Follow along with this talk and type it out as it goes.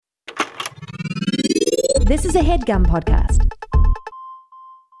This is a HeadGum podcast.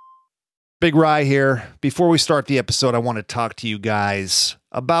 Big Rye here. Before we start the episode, I want to talk to you guys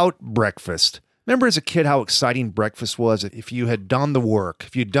about breakfast. Remember as a kid how exciting breakfast was? If you had done the work,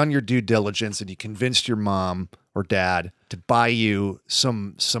 if you'd done your due diligence and you convinced your mom or dad to buy you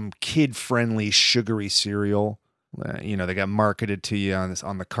some kid-friendly sugary cereal, they got marketed to you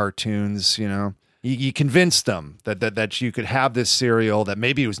on the cartoons, You convinced them that you could have this cereal, that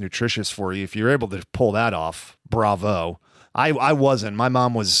maybe it was nutritious for you. If you're able to pull that off, bravo. I wasn't. My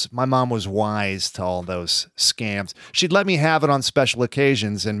mom was wise to all those scams. She'd let me have it on special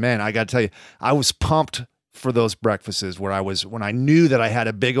occasions, and man, I got to tell you, I was pumped for those breakfasts when I knew that I had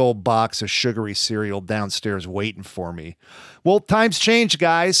a big old box of sugary cereal downstairs waiting for me. Well, times change,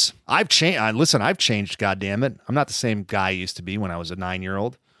 guys. I've changed. Listen, I've changed. Goddammit, I'm not the same guy I used to be when I was a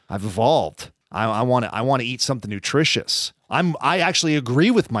 9-year-old. I've evolved. I want to eat something nutritious. I actually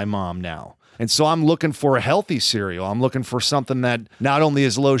agree with my mom now. And so I'm looking for a healthy cereal. I'm looking for something that not only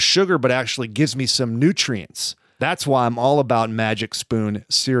is low sugar, but actually gives me some nutrients. That's why I'm all about Magic Spoon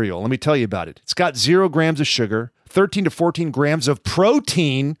cereal. Let me tell you about it. It's got 0 grams of sugar, 13 to 14 grams of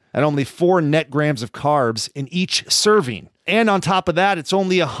protein, and only 4 net grams of carbs in each serving. And on top of that, it's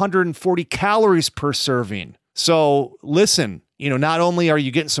only 140 calories per serving. So listen, not only are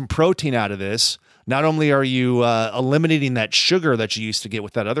you getting some protein out of this, not only are you eliminating that sugar that you used to get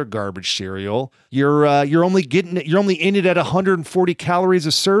with that other garbage cereal, you're only in it at 140 calories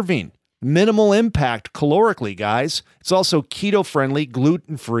a serving. Minimal impact calorically, guys. It's also keto-friendly,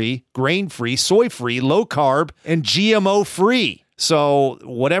 gluten-free, grain-free, soy-free, low-carb, and GMO-free. So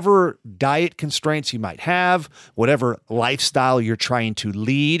whatever diet constraints you might have, whatever lifestyle you're trying to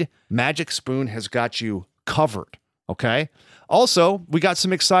lead, Magic Spoon has got you covered, okay? Also, we got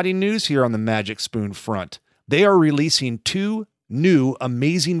some exciting news here on the Magic Spoon front. They are releasing 2 new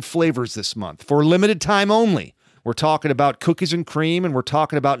amazing flavors this month for limited time only. We're talking about cookies and cream, and we're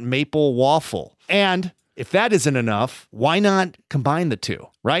talking about maple waffle. And if that isn't enough, why not combine the two,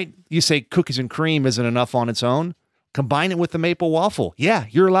 right? You say cookies and cream isn't enough on its own. Combine it with the maple waffle. Yeah,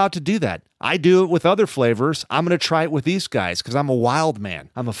 you're allowed to do that. I do it with other flavors. I'm going to try it with these guys because I'm a wild man.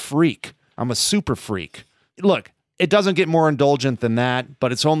 I'm a freak. I'm a super freak. Look, it doesn't get more indulgent than that,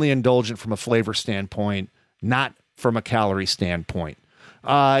 but it's only indulgent from a flavor standpoint, not from a calorie standpoint.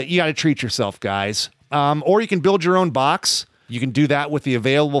 You got to treat yourself, guys. Or you can build your own box. You can do that with the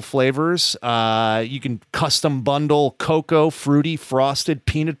available flavors. You can custom bundle cocoa, fruity, frosted,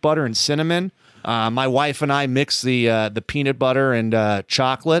 peanut butter, and cinnamon. My wife and I mix the peanut butter and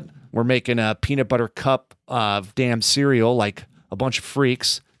chocolate. We're making a peanut butter cup of damn cereal like a bunch of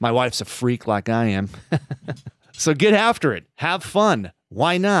freaks. My wife's a freak like I am. So get after it. Have fun.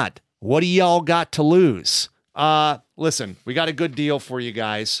 Why not? What do y'all got to lose? Listen, we got a good deal for you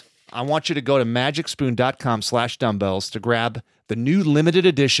guys. I want you to go to magicspoon.com/dumbbells to grab the new limited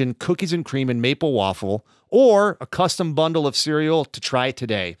edition cookies and cream and maple waffle or a custom bundle of cereal to try it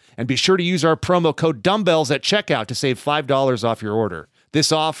today. And be sure to use our promo code dumbbells at checkout to save $5 off your order.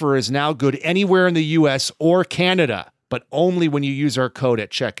 This offer is now good anywhere in the U.S. or Canada, but only when you use our code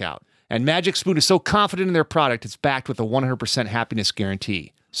at checkout. And Magic Spoon is so confident in their product, it's backed with a 100% happiness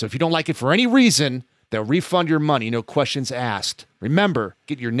guarantee. So if you don't like it for any reason, they'll refund your money, no questions asked. Remember,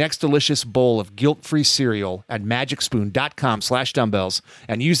 get your next delicious bowl of guilt-free cereal at magicspoon.com/dumbbells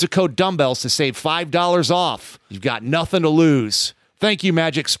and use the code dumbbells to save $5 off. You've got nothing to lose. Thank you,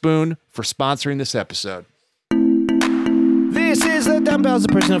 Magic Spoon, for sponsoring this episode. This is the Dumbbells, the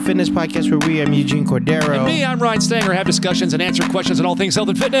personal fitness podcast where I'm Eugene Cordero. And me, I'm Ryan Stanger. Have discussions and answer questions on all things health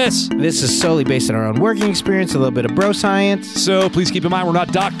and fitness. This is solely based on our own working experience, a little bit of bro science. So please keep in mind, we're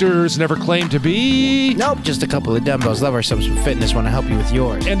not doctors, never claim to be. Nope, just a couple of dumbbells. Love ourselves some fitness, want to help you with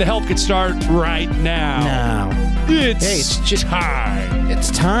yours. And the help can start right now. It's just time. It's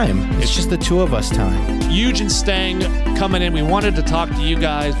time. It's just the two of us time. Euge and Stang coming in. We wanted to talk to you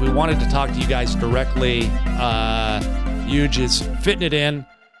guys. We wanted to talk to you guys directly. Euge is fitting it in.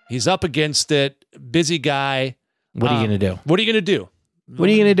 He's up against it. Busy guy. What are you going to do? What are you going to do? What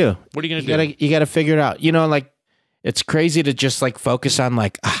are you going to do? What are you going to do? You got to figure it out. It's crazy to just focus on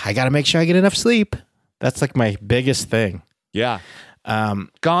I got to make sure I get enough sleep. That's my biggest thing. Yeah.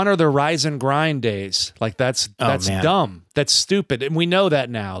 Gone are the rise and grind days. That's dumb. That's stupid. And we know that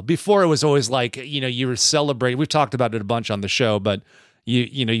now. Before it was always you were celebrating. We've talked about it a bunch on the show, but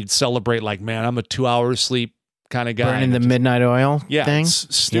you'd celebrate man, I'm a 2 hours sleep kind of guy. Burning the midnight oil thing?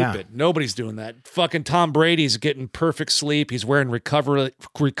 It's stupid. Yeah. Nobody's doing that. Fucking Tom Brady's getting perfect sleep. He's wearing recovery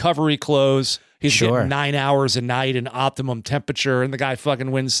clothes. He's getting 9 hours a night in optimum temperature, and the guy fucking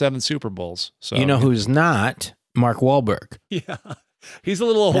wins 7 Super Bowls. So who's not? Mark Wahlberg. Yeah. He's a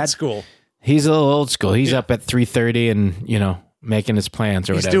little old school. He's a little old school. He's up at 3:30 and, making his plans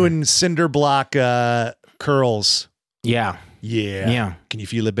or He's whatever. doing cinder block curls. Yeah. Yeah. Can you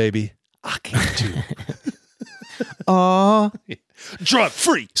feel it, baby? I can too. Aw. Drug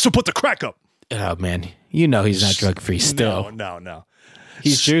free. So put the crack up. Oh, man. He's not drug-free still. No.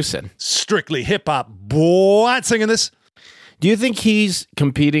 He's juicing. Strictly hip-hop. Boy, I'm singing this. Do you think he's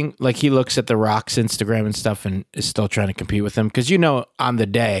competing? Like, he looks at The Rock's Instagram and stuff and is still trying to compete with him? Because, on the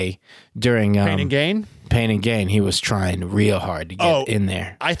day during Pain and Gain, he was trying real hard to get in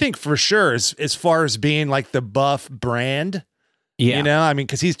there. I think for sure, as far as being like the buff brand, yeah.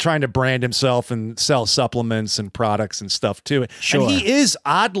 because he's trying to brand himself and sell supplements and products and stuff too. Sure. And he is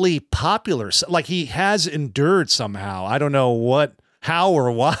oddly popular. Like, he has endured somehow. I don't know how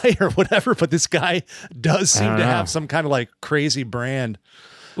or why or whatever, but this guy does seem to have some kind of like crazy brand.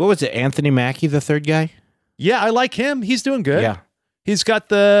 What was it? Anthony Mackie, the third guy? Yeah, I like him. He's doing good. Yeah. He's got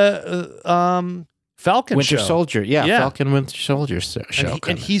the Falcon Winter show. Soldier. Yeah, Falcon Winter Soldier show.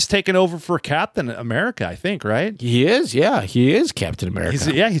 And he's taken over for Captain America, I think, right? He is, yeah. He is Captain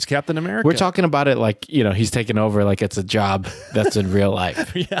America. He's Captain America. We're talking about it like, he's taking over like it's a job that's in real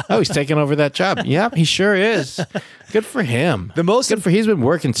life. Yeah. Oh, he's taking over that job. Yeah, he sure is. Good for him. He's been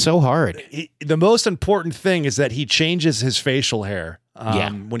working so hard. The most important thing is that he changes his facial hair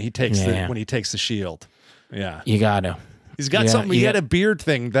when he takes the shield. Yeah. You got to. He's got something. He had a beard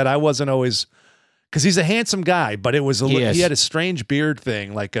thing that I wasn't always, because he's a handsome guy, but it was he had a strange beard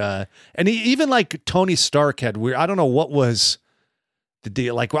thing, like and even like Tony Stark had weird. I don't know what was the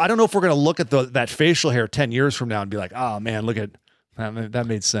deal. Like, I don't know if we're gonna look at that facial hair 10 years from now and be like, oh man, look at that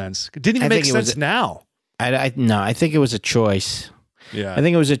made sense. It didn't even make sense now. No, I think it was a choice. Yeah, I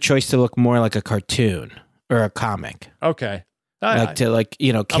think it was a choice to look more like a cartoon or a comic. Okay,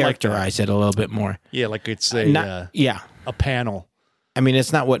 characterize it a little bit more. Yeah, like it's a panel. I mean,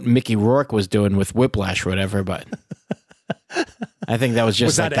 it's not what Mickey Rourke was doing with Whiplash or whatever, but I think that was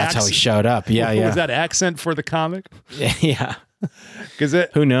just that's how he showed up. Yeah, yeah. Was that accent for the comic? Yeah. Because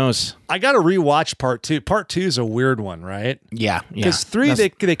who knows? I got to rewatch part 2. Part 2 is a weird one, right? Yeah. Because 3,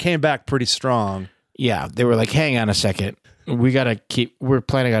 they came back pretty strong. Yeah, they were like, hang on a second. We're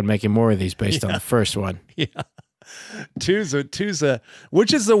planning on making more of these based on the first one. Yeah. Two's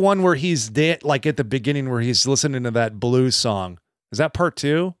which is the one where he's like at the beginning where he's listening to that blues song. Is that part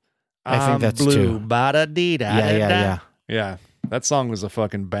 2? I think that's blue. 2. Yeah. That song was a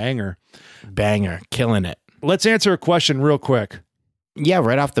fucking banger. Killing it. Let's answer a question real quick. Yeah,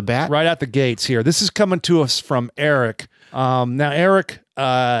 right off the bat. Right out the gates here. This is coming to us from Eric. Now, Eric,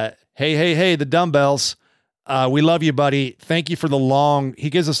 hey, the dumbbells. We love you, buddy. Thank you for he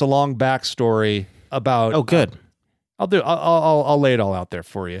gives us a long backstory about. Oh, good. I'll lay it all out there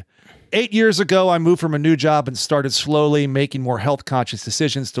for you. 8 years ago, I moved from a new job and started slowly making more health-conscious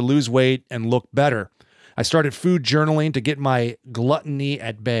decisions to lose weight and look better. I started food journaling to get my gluttony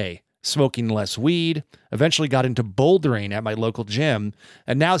at bay, smoking less weed, eventually got into bouldering at my local gym,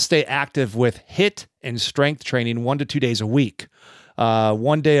 and now stay active with HIIT and strength training 1 to 2 days a week.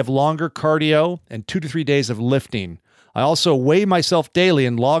 1 day of longer cardio and 2 to 3 days of lifting. I also weigh myself daily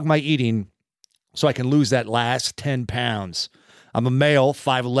and log my eating so I can lose that last 10 pounds. I'm a male,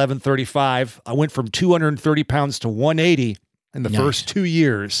 5'11", 35. I went from 230 pounds to 180 in the first 2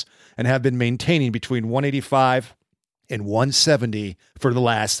 years and have been maintaining between 185 and 170 for the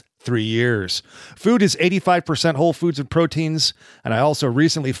last 3 years. Food is 85% whole foods and proteins, and I also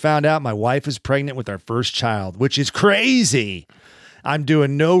recently found out my wife is pregnant with our first child, which is crazy. I'm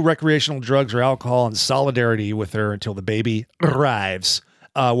doing no recreational drugs or alcohol in solidarity with her until the baby arrives,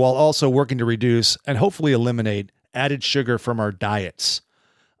 while also working to reduce and hopefully eliminate added sugar from our diets.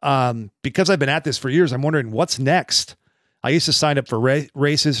 Because I've been at this for years, I'm wondering what's next. I used to sign up for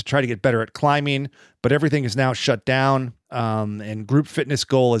races to try to get better at climbing, but everything is now shut down, and group fitness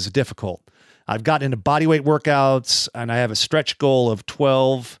goal is difficult. I've gotten into bodyweight workouts, and I have a stretch goal of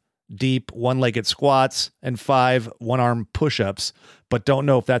 12 deep one-legged squats and 5 one-arm push-ups, but don't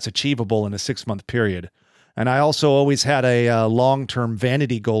know if that's achievable in a 6-month period. And I also always had a long-term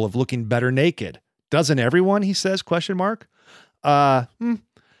vanity goal of looking better naked. Doesn't everyone, he says, ? But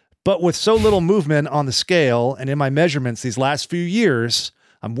with so little movement on the scale and in my measurements these last few years,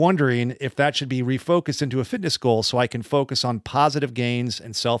 I'm wondering if that should be refocused into a fitness goal so I can focus on positive gains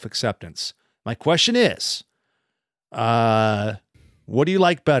and self-acceptance. My question is, what do you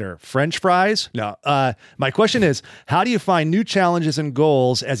like better, French fries? No. My question is, how do you find new challenges and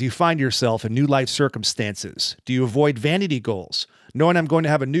goals as you find yourself in new life circumstances? Do you avoid vanity goals? Knowing I'm going to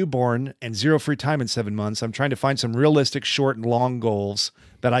have a newborn and 0 free time in 7 months, I'm trying to find some realistic short and long goals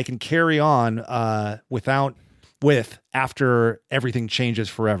that I can carry on without with after everything changes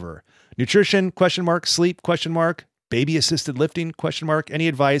forever? Nutrition, ? Sleep, ? Baby assisted lifting, ? Any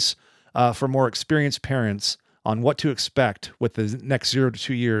advice for more experienced parents on what to expect with the next 0 to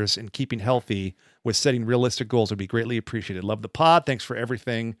 2 years in keeping healthy with setting realistic goals would be greatly appreciated. Love the pod. Thanks for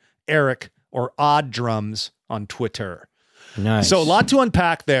everything. Eric, or Odd Drums on Twitter. Nice. So a lot to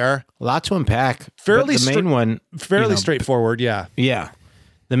unpack there. A lot to unpack. Fairly the main one, fairly straightforward. Yeah. Yeah.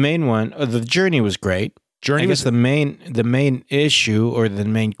 The main one, the journey was great. I guess the main issue or the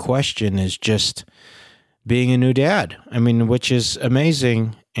main question is just being a new dad. I mean, which is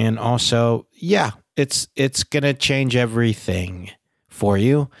amazing. And also, yeah, it's going to change everything for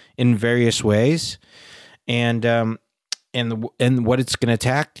you in various ways. And what it's going to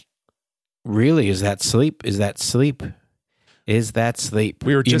attack really is that sleep.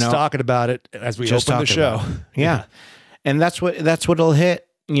 We were just talking about it as we opened the show. Yeah. And that's what it'll hit,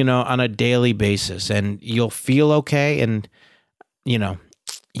 on a daily basis, and you'll feel okay. And,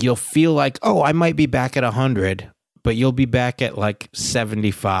 you'll feel like, oh, I might be back at 100, but you'll be back at like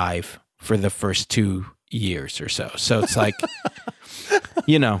 75 for the first 2 years or so. So it's like,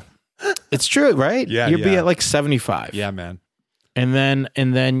 it's true, right? Yeah. You'll be at like 75. Yeah, man. And then,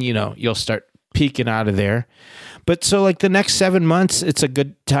 you'll start peaking out of there. But so like the next 7 months, it's a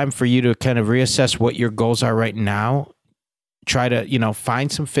good time for you to kind of reassess what your goals are right now. Try to,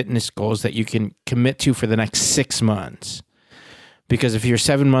 find some fitness goals that you can commit to for the next 6 months. Because if you're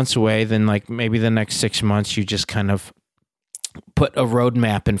 7 months away, then like maybe the next 6 months, you just kind of put a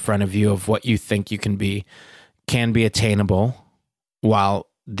roadmap in front of you of what you think you can be attainable while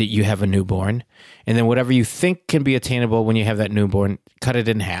you have a newborn. And then whatever you think can be attainable when you have that newborn, cut it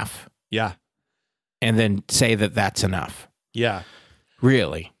in half. Yeah. And then say that that's enough. Yeah.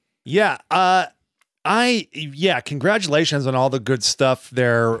 Really? Yeah. Congratulations on all the good stuff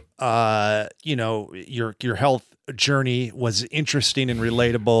there. Your health journey was interesting and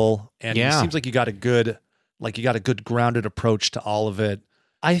relatable, and it seems like you got a good grounded approach to all of it.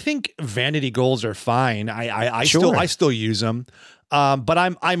 I think vanity goals are fine. I still use them. But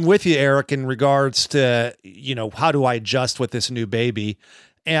I'm with you, Eric, in regards to, how do I adjust with this new baby?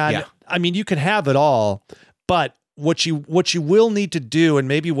 And I mean, you can have it all, but what you will need to do, and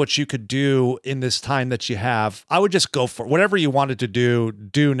maybe what you could do in this time that you have, I would just go for it. Whatever you wanted to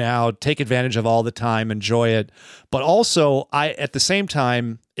do now, take advantage of all the time, enjoy it. But also, at the same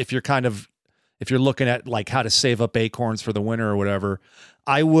time, if you're looking at like how to save up acorns for the winter or whatever,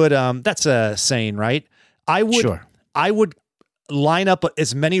 I would, that's a saying, right? I would line up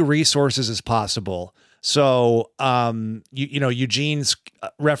as many resources as possible. So, Eugene's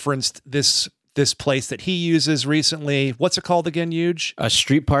referenced this place that he uses recently. What's it called again, Euge?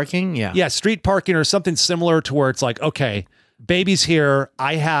 Street parking? Yeah. Yeah, street parking or something similar to where it's like, okay, baby's here.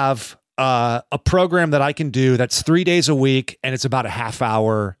 I have a program that I can do that's 3 days a week, and it's about a half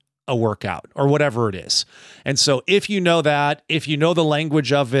hour a workout or whatever it is. And so if you know that, if you know the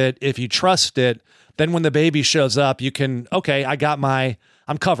language of it, if you trust it, then when the baby shows up, you can, okay,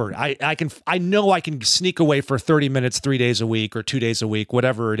 I'm covered. I know I can sneak away for 30 minutes, 3 days a week or 2 days a week,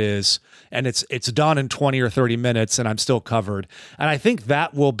 whatever it is. And it's done in 20 or 30 minutes and I'm still covered. And I think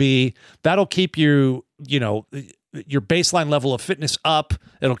that'll keep you, your baseline level of fitness up.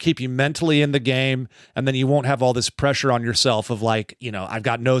 It'll keep you mentally in the game. And then you won't have all this pressure on yourself of like, I've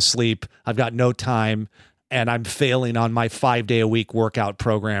got no sleep, I've got no time, and I'm failing on my 5 day a week workout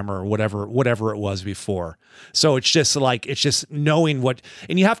program or whatever it was before. So it's just knowing what,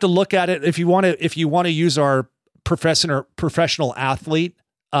 and you have to look at it if you want to use our professional athlete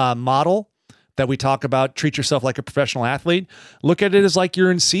model that we talk about, treat yourself like a professional athlete. Look at it as like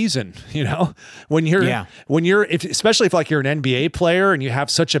you're in season, especially if like you're an NBA player and you have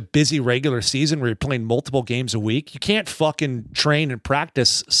such a busy regular season where you're playing multiple games a week, you can't fucking train and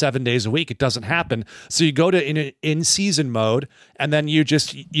practice 7 days a week. It doesn't happen. So you go to in season mode, and then you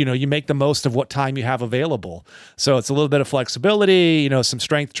just, you make the most of what time you have available. So it's a little bit of flexibility, some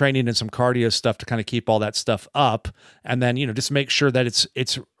strength training and some cardio stuff to kind of keep all that stuff up. And then, just make sure that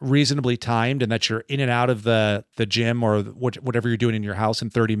it's reasonably timed and that you're in and out of the gym or whatever you're doing in your house in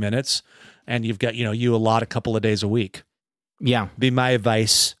 30 minutes. And you've got, you allot a couple of days a week. Yeah. Be my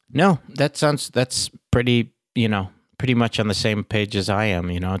advice. No, that's pretty much on the same page as I am,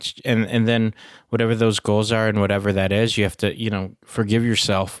 and then whatever those goals are and whatever that is, you have to, forgive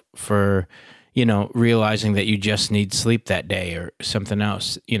yourself for, realizing that you just need sleep that day or something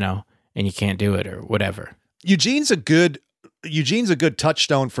else, and you can't do it or whatever. Eugene's a good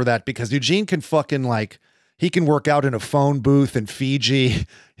touchstone for that, because Eugene can fucking He can work out in a phone booth in Fiji.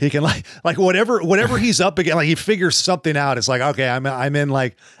 He can like whatever he's up against, like he figures something out. It's like, okay, I'm in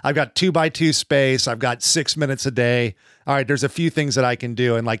like, I've got 2x2 space. I've got 6 minutes a day. All right, there's a few things that I can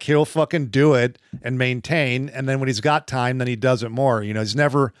do. And like, he'll fucking do it and maintain. And then when he's got time, then he does it more. You know, he's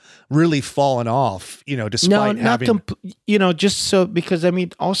never really fallen off, you know, despite having, you know, just so, because I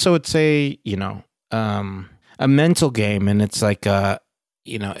mean, also it's a, you know, a mental game, and it's like,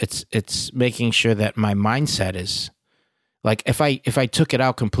 you know, it's making sure that my mindset is like, if I took it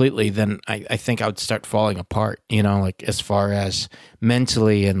out completely, then I think I would start falling apart, you know, like as far as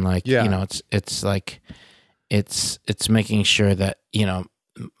mentally, and like, you know, it's like, it's making sure that, you know,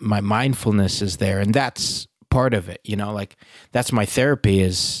 my mindfulness is there. And that's part of it, you know, like that's my therapy,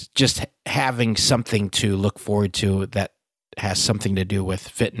 is just having something to look forward to that has something to do with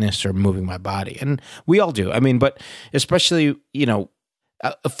fitness or moving my body. And we all do. I mean, but especially, you know,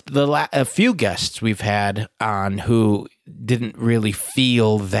 a few guests we've had on who didn't really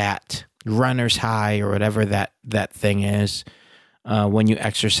feel that runner's high or whatever that thing is when you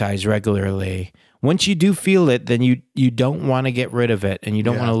exercise regularly. Once you do feel it, then you don't want to get rid of it, and you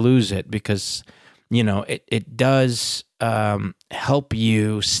don't want to lose it, because, you know, it does help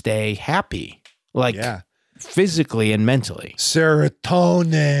you stay happy, like physically and mentally.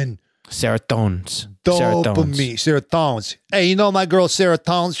 Serotonin. Serotones. Dopamine. Serotones. Hey, you know my girl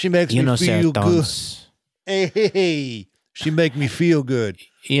Serotones? She makes me feel serotones. Good. Hey, she make me feel good.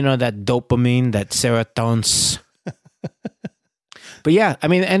 You know, that dopamine, that serotones. But yeah, I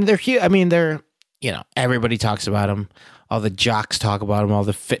mean, and they're huge. I mean, they're, you know, everybody talks about them. All the jocks talk about them. All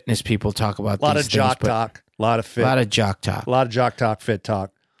the fitness people talk about them. A lot of jock talk. A lot of fit. A lot of jock talk. A lot of jock talk, fit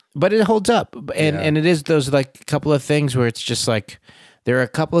talk. But it holds up. And it is those like couple of things where it's just like, there are a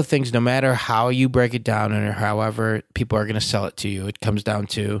couple of things, no matter how you break it down or however people are going to sell it to you, it comes down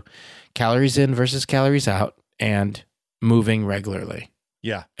to calories in versus calories out, and moving regularly.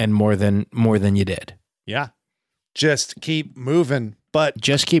 Yeah. And more than you did. Yeah. Just keep moving. But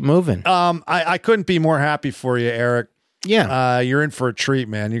just keep moving. I couldn't be more happy for you, Eric. Yeah. You're in for a treat,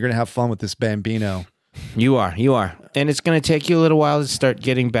 man. You're going to have fun with this Bambino. You are. And it's going to take you a little while to start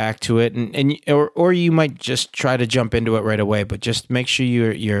getting back to it, or you might just try to jump into it right away, but just make sure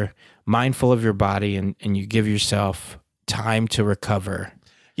you're mindful of your body, and you give yourself time to recover.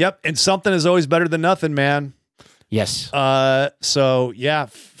 Yep. And something is always better than nothing, man. Yes. So yeah,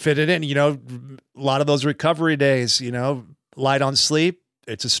 fit it in, you know, a lot of those recovery days, you know, light on sleep.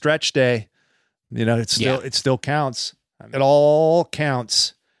 It's a stretch day, you know, it still counts. It all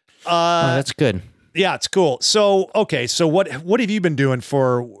counts. That's good. Yeah, it's cool. So, okay. So what have you been doing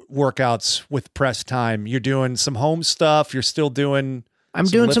for workouts with press time? You're doing some home stuff. You're still doing. I'm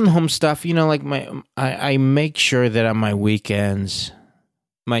doing some home stuff, you know, like I make sure that on my weekends,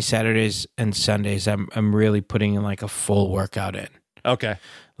 my Saturdays and Sundays, I'm really putting in like a full workout in. Okay.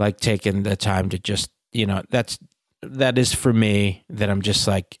 Like taking the time to just, you know, that is for me, that I'm just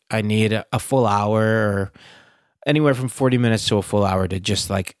like, I need a full hour, or anywhere from 40 minutes to a full hour to just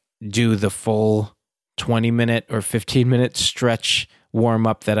like do the full 20-minute or 15-minute stretch warm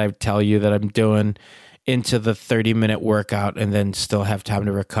up that I tell you that I'm doing, into the 30-minute workout, and then still have time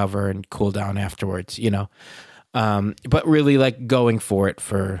to recover and cool down afterwards, you know. But really like going for it,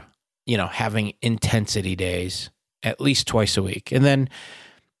 for, you know, having intensity days at least twice a week. And then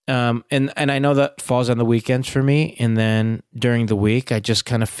and I know that falls on the weekends for me, and then during the week I just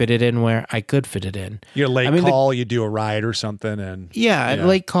kind of fit it in where I could fit it in. You're late call, you do a ride or something, and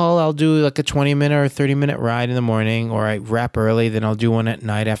late call, I'll do like a 20-minute or 30-minute ride in the morning, or I wrap early, then I'll do one at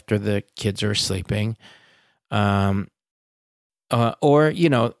night after the kids are sleeping. Or, you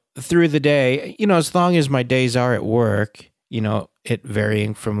know, through the day, you know, as long as my days are at work, you know, it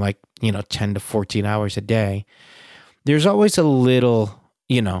varying from like, you know, 10 to 14 hours a day, there's always a little,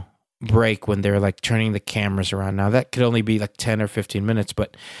 you know, break when they're like turning the cameras around. Now that could only be like 10 or 15 minutes,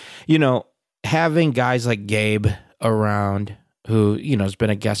 but, you know, having guys like Gabe around, who, you know, has been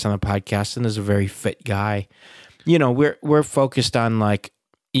a guest on the podcast and is a very fit guy, you know, we're focused on like,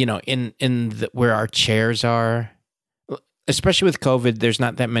 you know, where our chairs are, especially with COVID, there's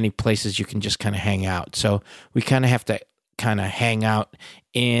not that many places you can just kind of hang out. So we kind of have to kind of hang out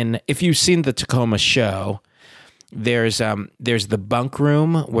in, if you've seen the Tacoma show, there's the bunk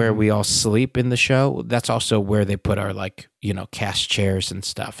room where we all sleep in the show. That's also where they put our, like, you know, cast chairs and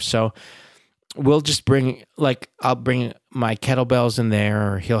stuff. So we'll just bring, like, I'll bring my kettlebells in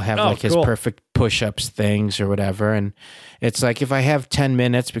there, or he'll have his perfect push-ups things or whatever. And it's like, if I have 10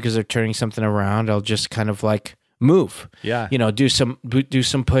 minutes because they're turning something around, I'll just kind of like move. Yeah. You know, do some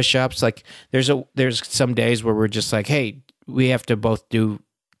push-ups. Like there's some days where we're just like, hey, we have to both do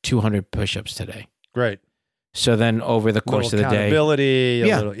 200 push-ups today. Great. So then over the course of the day, accountability,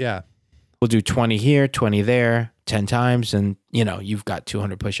 yeah. We'll do 20 here, 20 there, 10 times, and you've got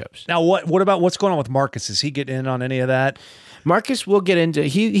 200 push-ups. Now, what about what's going on with Marcus? Is he getting in on any of that? Marcus will get into.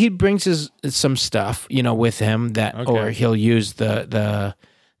 He brings some stuff, with him or he'll use the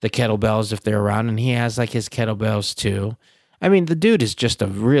kettlebells if they're around, and he has like his kettlebells too. I mean, the dude is just a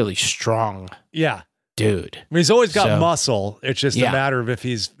really strong dude. I mean, he's always got muscle. It's just a matter of if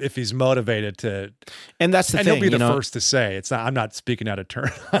he's motivated to. And that's the thing. And he'll be the first to say it's not. I'm not speaking out of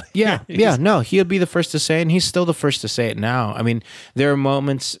turn. No, he'll be the first to say, and he's still the first to say it now. I mean, there are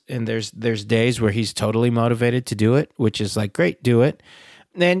moments and there's days where he's totally motivated to do it, which is like, great, do it.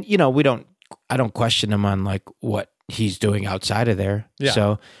 And I don't question him on like what he's doing outside of there. Yeah.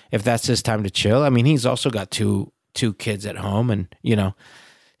 So if that's his time to chill, I mean, he's also got two kids at home, and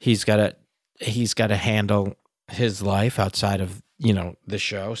he's got to handle his life outside of the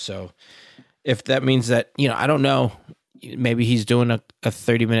show. So if that means that I don't know, maybe he's doing a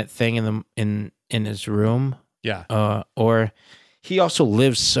 30-minute thing in his room, or he also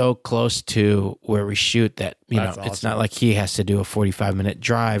lives so close to where we shoot that awesome. It's not like he has to do a 45-minute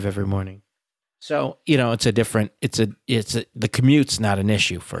drive every morning. So the commute's not an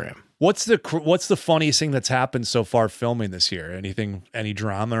issue for him. What's the funniest thing that's happened so far filming this year? Any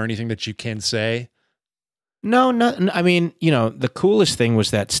drama or anything that you can say? No. I mean, the coolest thing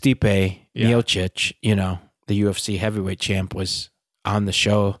was that Stipe Miocic, the UFC heavyweight champ, was on the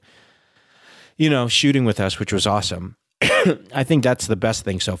show, shooting with us, which was awesome. I think that's the best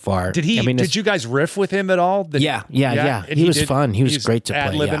thing so far. Did you guys riff with him at all? Yeah. He was fun. He was great to play.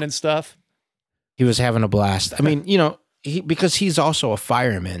 Ad-libbing and stuff. He was having a blast. I mean, because he's also a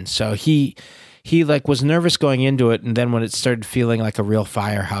fireman, so he like was nervous going into it, and then when it started feeling like a real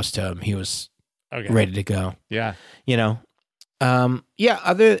firehouse to him, he was ready to go. Yeah.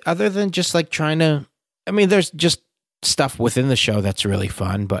 Other than just like trying to, I mean, there's just stuff within the show that's really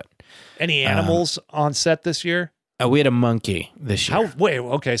fun, but any animals on set this year? We had a monkey this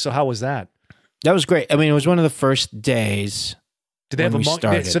year. So how was that? That was great. I mean, it was one of the first days. Did they have a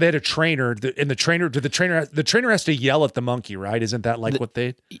monkey? So they had a trainer, and the trainer has to yell at the monkey, right? Isn't that like what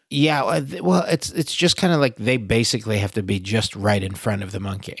they? Yeah. Well, it's just kind of like they basically have to be just right in front of the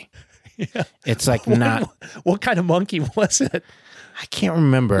monkey. Yeah. It's like not. What kind of monkey was it? I can't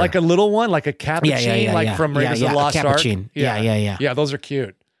remember. Like a little one, like a capuchin, from Raiders of the Lost Ark. Yeah. Yeah, those are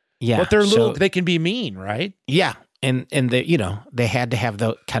cute. Yeah, but they're little. They can be mean, right? Yeah. And they had to have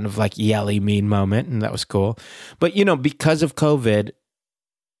the kind of like yelly mean moment, and that was cool. But because of COVID,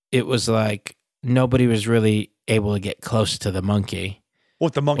 it was like nobody was really able to get close to the monkey.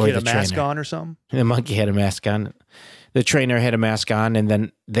 What, the monkey had a mask on or something? The monkey had a mask on. The trainer had a mask on, and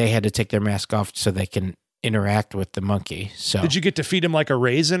then they had to take their mask off so they can interact with the monkey. So did you get to feed him like a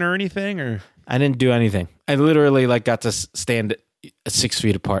raisin or anything? Or I didn't do anything. I literally got to stand 6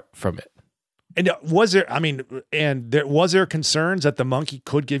 feet apart from it. And was there concerns that the monkey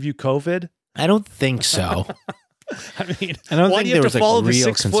could give you COVID? I don't think so. I mean, why do you have to follow the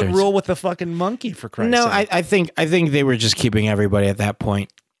 6 foot rule with the fucking monkey, for Christ's sake? I think they were just keeping everybody at that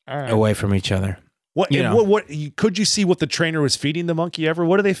point away from each other. What could you see what the trainer was feeding the monkey ever?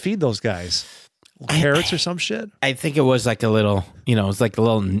 What do they feed those guys? Carrots or some shit? I think it was like a little, it was like a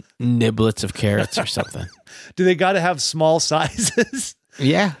little niblets of carrots or something. Do they got to have small sizes?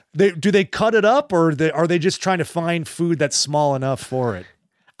 Yeah. Do they cut it up, or are they just trying to find food that's small enough for it?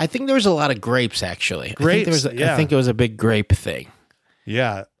 I think there was a lot of grapes, actually. Grapes? I think it was a big grape thing.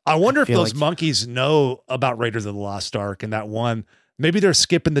 Yeah. I wonder if those monkeys know about Raiders of the Lost Ark and that one. Maybe they're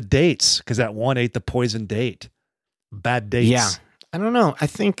skipping the dates because that one ate the poison date. Bad dates. Yeah. I don't know. I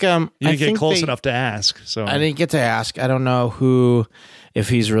think you didn't get close enough to ask. So I didn't get to ask. I don't know if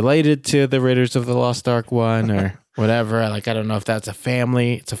he's related to the Raiders of the Lost Ark one or whatever. I don't know if that's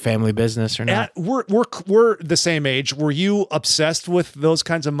it's a family business or not. We're the same age. Were you obsessed with those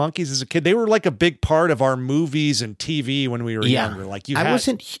kinds of monkeys as a kid? They were like a big part of our movies and TV when we were younger.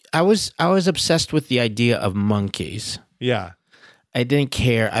 I was obsessed with the idea of monkeys. Yeah. I didn't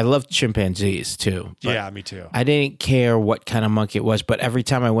care. I loved chimpanzees too. Yeah, me too. I didn't care what kind of monkey it was, but every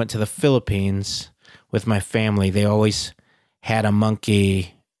time I went to the Philippines with my family, they always had a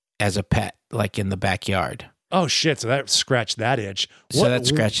monkey as a pet, like in the backyard. Oh shit! So that scratched that itch.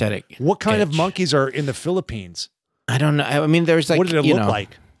 What kind of monkeys are in the Philippines? I don't know. I mean, there's like, what did it look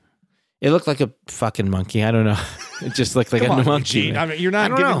like? It looked like a fucking monkey. I don't know. It just looked like a monkey. Eugene. I mean, you're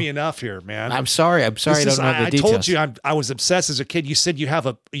not giving me enough here, man. I'm sorry. I don't know the details. I told you I was obsessed as a kid. You said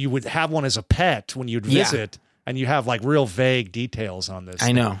you would have one as a pet when you'd visit, and you have like real vague details on this.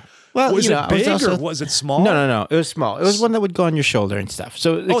 I know. Well, was you know, it I was big also- or was it small? No. It was small. It was one that would go on your shoulder and stuff.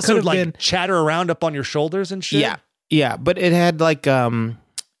 So it Oh, could so it have like been. chatter around up on your shoulders and shit? Yeah. But it had like a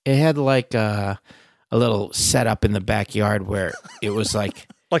little setup in the backyard where it was like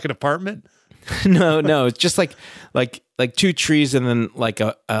Like an apartment? no, it's just like two trees and then like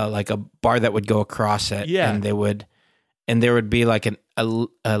a bar that would go across it. Yeah. And there would be like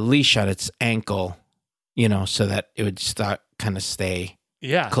a leash on its ankle, you know, so that it would kind of stay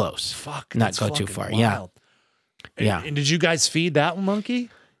close. Fuck. Not that's go too fucking far. wild. Yeah. And did you guys feed that monkey?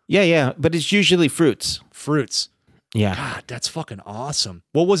 Yeah. But it's usually fruits. Fruits. Yeah. God, that's fucking awesome.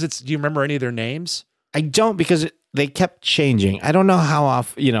 What was it? Do you remember any of their names? I don't because they kept changing. I don't know how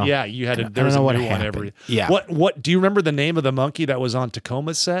often, you know. Yeah, you had I there don't was a know what new one happened. every. Yeah. What do you remember the name of the monkey that was on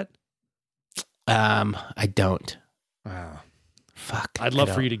Tacoma's set? I don't. Wow. Fuck. I'd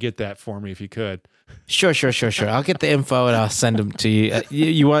love for you to get that for me if you could. Sure. I'll get the info and I'll send them to you.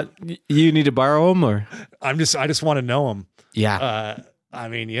 You need to borrow them or? I just want to know them. Yeah. I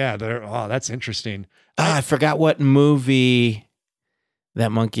mean, yeah, that's interesting. I forgot what movie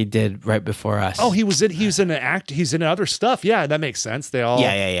that monkey did right before us. Oh, he's in other stuff. Yeah, that makes sense. They all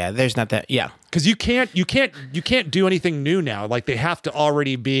Yeah. There's not that. Yeah. Because you can't do anything new now. Like they have to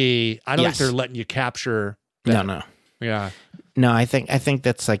already be. I don't think they're letting you capture. No. Yeah. No, I think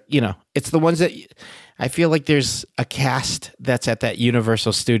that's like, you know, it's the ones that I feel like there's a cast that's at that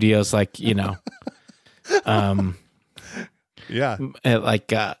Universal Studios, like, you know, Yeah.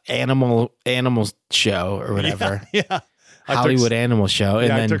 like animal show or whatever. Yeah. Hollywood animal show.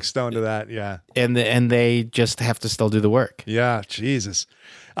 And I then, took Stone to that. Yeah. and they just have to still do the work. Yeah. Jesus.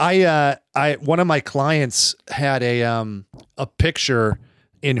 One of my clients had a picture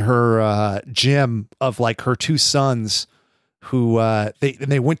in her gym of like her two sons who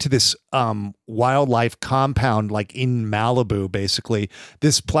they went to this wildlife compound like in Malibu. Basically,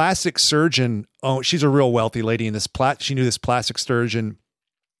 this plastic surgeon, she's a real wealthy lady, and she knew this plastic surgeon.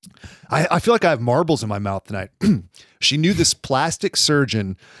 I feel like I have marbles in my mouth tonight. She knew this plastic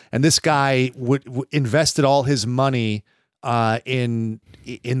surgeon, and this guy would invested all his money in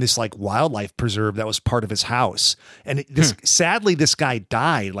this like wildlife preserve that was part of his house. And sadly, this guy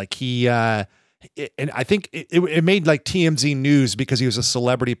died. Like and I think it made like TMZ news because he was a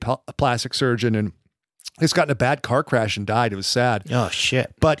celebrity plastic surgeon and he's got in a bad car crash and died. It was sad. Oh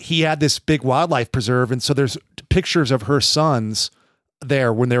shit. But he had this big wildlife preserve. And so there's pictures of her sons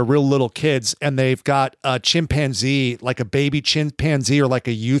there when they're real little kids, and they've got a chimpanzee, like a baby chimpanzee or like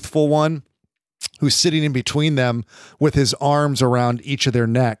a youthful one, who's sitting in between them with his arms around each of their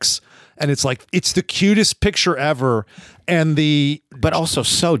necks. And it's like, it's the cutest picture ever. And but also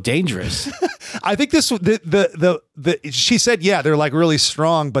so dangerous. I think this, she said, yeah, they're like really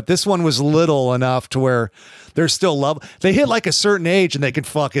strong, but this one was little enough to where they're still they hit like a certain age and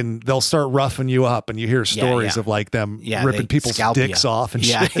they'll start roughing you up, and you hear stories of like them ripping people's dicks off and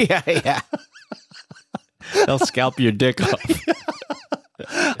shit. Yeah. They'll scalp your dick off.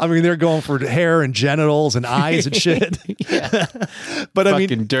 I mean, they're going for hair and genitals and eyes and shit. Yeah. But I mean,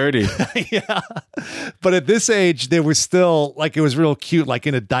 fucking dirty. Yeah. But at this age, there was still like, it was real cute, like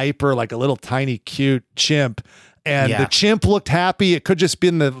in a diaper, like a little tiny cute chimp. And the chimp looked happy. It could just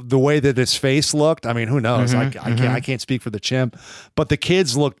been the way that his face looked. I mean, who knows? I can't speak for the chimp, but the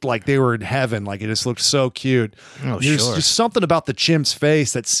kids looked like they were in heaven. Like it just looked so cute. Oh, There's sure. just something about the chimp's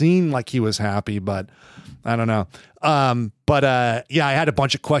face that seemed like he was happy, but I don't know. I had a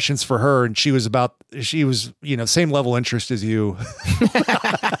bunch of questions for her, and she was, same level interest as you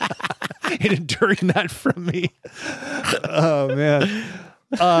in enduring that from me. Oh man.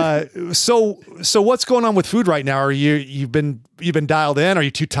 So what's going on with food right now? Are you've been dialed in? Are you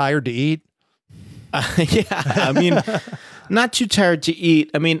too tired to eat? Yeah. I mean, not too tired to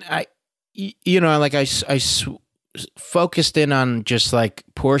eat. I mean, I focused in on just like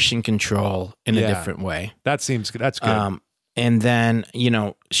portion control in a different way. That's good. And then,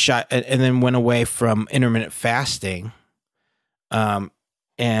 and then went away from intermittent fasting,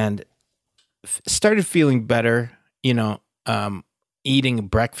 and started feeling better, eating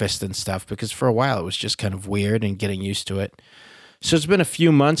breakfast and stuff, because for a while it was just kind of weird and getting used to it. So it's been a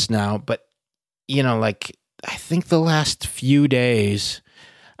few months now, but like I think the last few days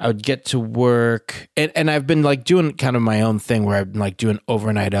I would get to work, and I've been like doing kind of my own thing where I've been like doing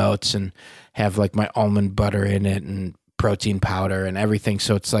overnight oats and have like my almond butter in it and protein powder and everything.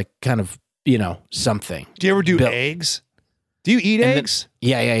 So it's like kind of, something. Do you ever do eggs? Do you eat eggs?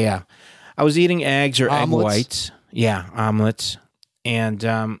 Yeah. I was eating eggs or omelets? Egg whites. Yeah, omelets. And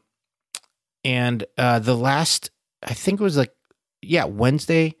the last, I think it was like,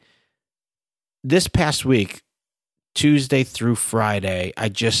 Wednesday, this past week, Tuesday through Friday,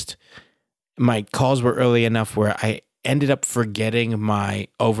 my calls were early enough where I ended up forgetting my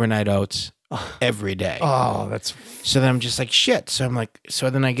overnight oats every day. Oh, that's... So then I'm just like, shit. So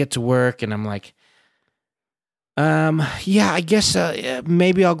then I get to work and I'm like, yeah, I guess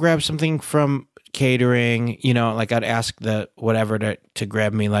maybe I'll grab something from catering. Like I'd ask the whatever to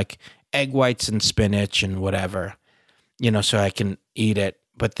grab me like egg whites and spinach and whatever, so I can eat it.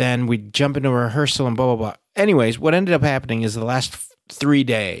 But then we jump into rehearsal and blah, blah, blah. Anyways, what ended up happening is the last 3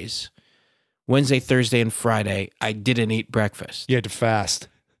 days, Wednesday, Thursday, and Friday, I didn't eat breakfast. You had to fast.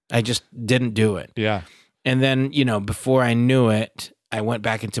 I just didn't do it. Yeah. And then, before I knew it, I went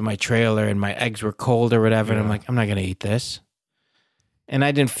back into my trailer and my eggs were cold or whatever. And I'm like, I'm not going to eat this. And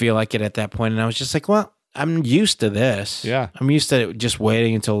I didn't feel like it at that point. And I was just like, well, I'm used to this. Yeah. I'm used to just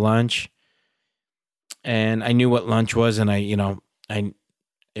waiting until lunch. And I knew what lunch was. And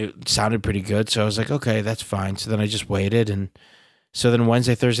it sounded pretty good. So I was like, okay, that's fine. So then I just waited. And so then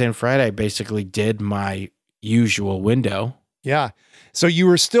Wednesday, Thursday, and Friday, I basically did my usual window. Yeah. So you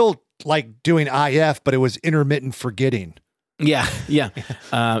were still like doing IF, but it was intermittent forgetting. Yeah.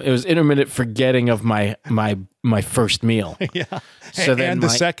 It was intermittent forgetting of my first meal. Yeah. So then the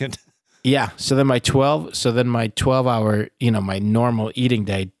second. Yeah. So then my 12-hour, my normal eating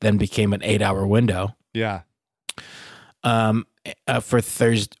day then became an 8-hour window. Yeah. For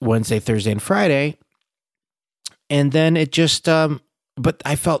Wednesday, Thursday, and Friday. And then it just, but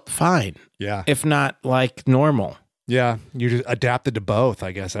I felt fine. Yeah. If not like normal. Yeah. You just adapted to both,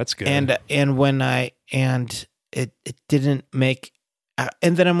 I guess. That's good. And it didn't make,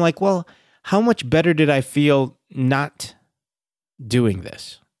 and then I'm like, well, how much better did I feel not doing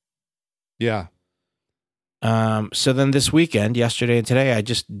this? Yeah. So then this weekend, yesterday and today, I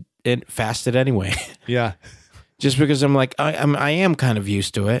just fasted anyway. Yeah. Just because I'm like, I am kind of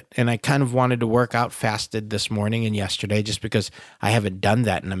used to it. And I kind of wanted to work out fasted this morning and yesterday just because I haven't done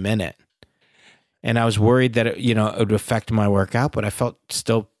that in a minute. And I was worried that it would affect my workout, but I felt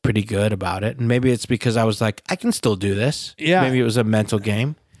still pretty good about it. And maybe it's because I was like, I can still do this. Yeah. Maybe it was a mental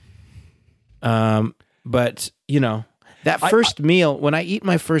game. But that first meal, when I eat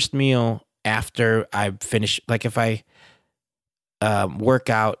my first meal after I finish, like if I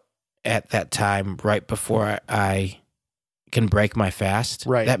work out at that time right before I can break my fast,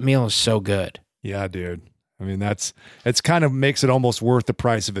 right, that meal is so good. Yeah, dude. I mean, it's kind of makes it almost worth the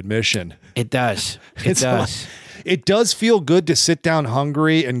price of admission. It does. It does. It does feel good to sit down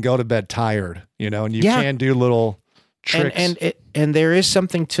hungry and go to bed tired, and you can do little tricks. And there is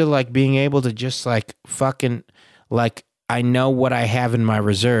something to like being able to just like fucking like I know what I have in my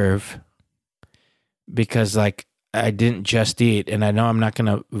reserve because like I didn't just eat, and I know I'm not going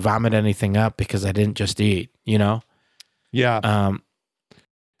to vomit anything up because I didn't just eat, Yeah.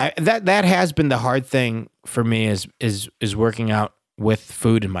 That has been the hard thing for me is working out with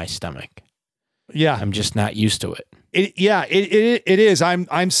food in my stomach. Yeah. I'm just not used to it. It is.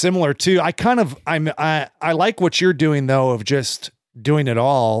 I'm similar too. I like what you're doing though, of just doing it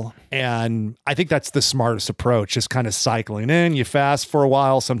all. And I think that's the smartest approach, just kind of cycling in. You fast for a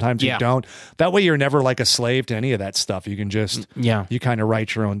while. Sometimes you don't. That way you're never like a slave to any of that stuff. You can just, you kind of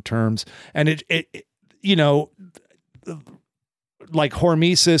write your own terms. And it like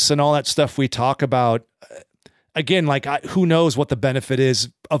hormesis and all that stuff we talk about, again, like who knows what the benefit is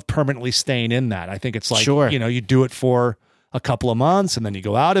of permanently staying in that. I think it's like, you do it for a couple of months and then you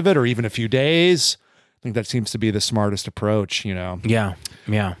go out of it, or even a few days. I think that seems to be the smartest approach, Yeah.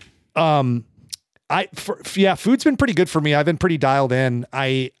 Yeah. Food's been pretty good for me. I've been pretty dialed in.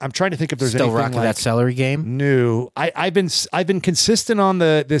 I'm trying to think if there's still anything rocking like that celery game. No, I've been consistent on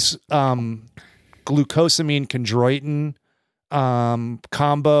this glucosamine chondroitin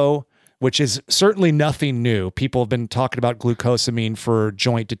combo, which is certainly nothing new. People have been talking about glucosamine for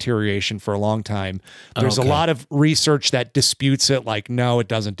joint deterioration for a long time. There's a lot of research that disputes it, like, no, it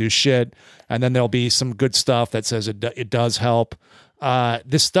doesn't do shit. And then there'll be some good stuff that says it does help.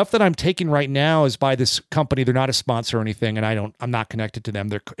 This stuff that I'm taking right now is by this company. They're not a sponsor or anything, and I'm not connected to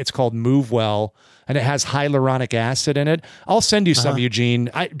them. It's called MoveWell, and it has hyaluronic acid in it. I'll send you some, Eugene.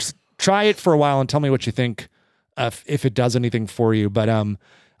 Try it for a while and tell me what you think, if it does anything for you. But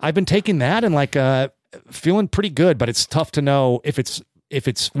I've been taking that and like feeling pretty good, but it's tough to know if it's.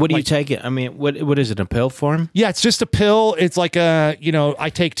 What do you take it? I mean, what is it? A pill form? Yeah, it's just a pill. It's like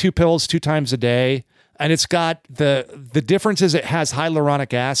I take 2 pills 2 times a day, and it's got the difference is it has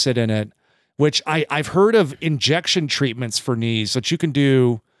hyaluronic acid in it, which I've heard of injection treatments for knees that you can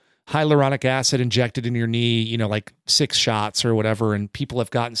do hyaluronic acid injected in your knee, like 6 shots or whatever, and people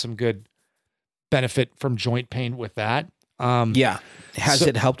have gotten some good benefit from joint pain with that. Yeah. Has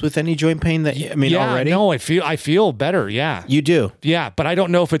it helped with any joint pain already? No, I feel better. Yeah. You do? Yeah. But I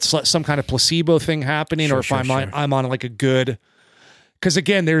don't know if it's some kind of placebo thing happening or if I'm on like a good, because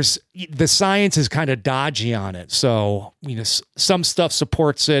again, the science is kind of dodgy on it. So, some stuff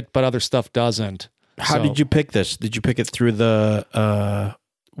supports it, but other stuff doesn't. How did you pick this? Did you pick it through the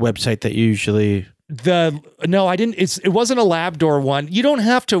website that you usually... No, I didn't. It wasn't a Labdoor one. You don't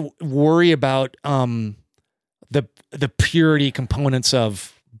have to worry about the purity components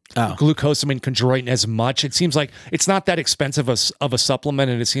of glucosamine chondroitin as much. It seems like it's not that expensive of a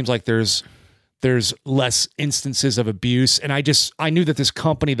supplement, and it seems like there's less instances of abuse. And I knew that this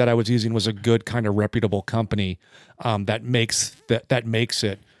company that I was using was a good kind of reputable company that makes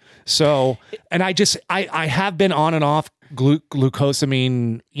it. So, and I have been on and off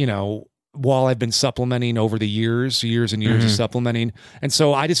glucosamine, while I've been supplementing over the years and years of supplementing. And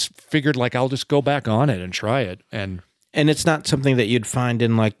so I just figured like, I'll just go back on it and try it. And it's not something that you'd find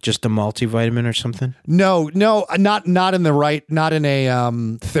in like just a multivitamin or something? No, not in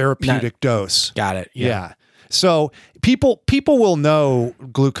a therapeutic dose. Got it. Yeah. So people will know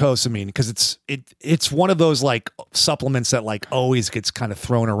glucosamine because it's one of those like supplements that like always gets kind of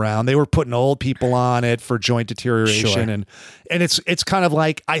thrown around. They were putting old people on it for joint deterioration, and it's kind of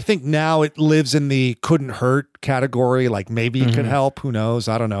like, I think now it lives in the couldn't hurt category. Like maybe it could help. Who knows?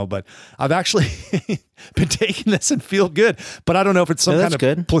 I don't know. But I've actually been taking this and feel good. But I don't know if it's some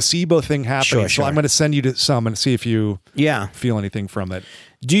kind of placebo thing happening. So I'm going to send you to some and see if you feel anything from it.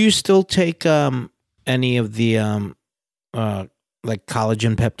 Do you still take any of the like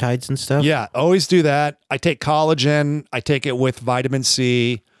collagen peptides and stuff? Yeah, always do that. I take collagen. I take it with vitamin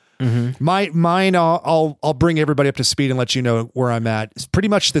C. Mine, I'll bring everybody up to speed and let you know where I'm at. It's pretty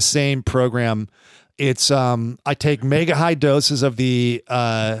much the same program. It's I take mega high doses of the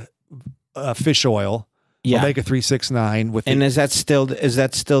fish oil, omega 369 with. And is that still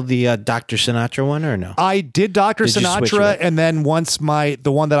the Dr. Sinatra one or no? I did Dr. Sinatra, and then once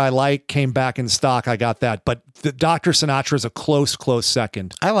the one that I like came back in stock, I got that. But the Dr. Sinatra is a close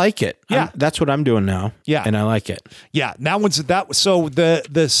second. I like it. Yeah, that's what I'm doing now. Yeah, and I like it. Yeah, so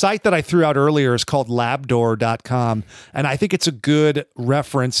the site that I threw out earlier is called labdoor.com, and I think it's a good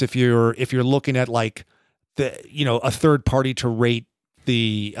reference if you're looking at like a third party to rate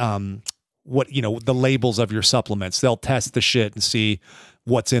the the labels of your supplements. They'll test the shit and see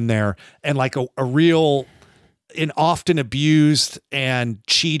what's in there. And like an often abused and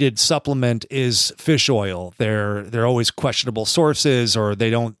cheated supplement is fish oil. They're always questionable sources, or they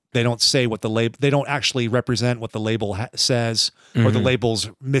don't say what the label, they don't actually represent what the label says, or the label's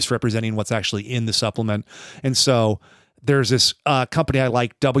misrepresenting what's actually in the supplement. And so there's this company I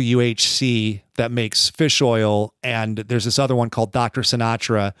like, WHC, that makes fish oil, and there's this other one called Dr.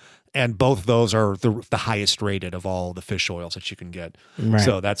 Sinatra, and both of those are the highest rated of all the fish oils that you can get. Right.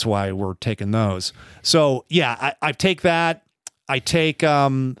 So that's why we're taking those. So yeah, I take that. I take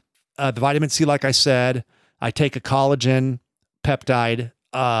the vitamin C, like I said. I take a collagen peptide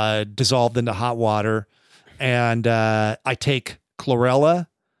dissolved into hot water, and I take chlorella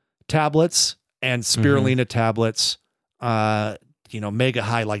tablets and spirulina tablets. Mega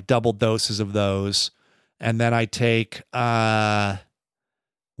high, like double doses of those. And then I take,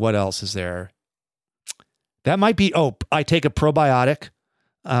 what else is there? That might be, I take a probiotic.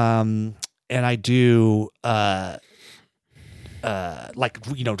 And I do, like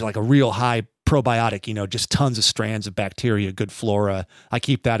a real high probiotic, just tons of strands of bacteria, good flora. I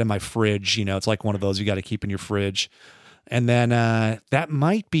keep that in my fridge. It's like one of those you got to keep in your fridge. And then, that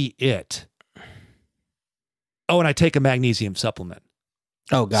might be it. Oh, and I take a magnesium supplement.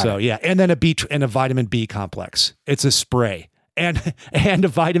 Oh, got it. So yeah, and then a vitamin B complex. It's a spray, and a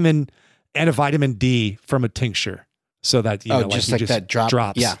vitamin D from a tincture, so that that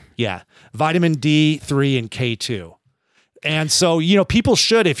drops. Yeah. Vitamin D3 and K2, and so people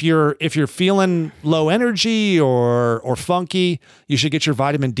should, if you're feeling low energy or funky, you should get your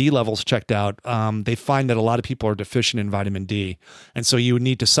vitamin D levels checked out. They find that a lot of people are deficient in vitamin D, and so you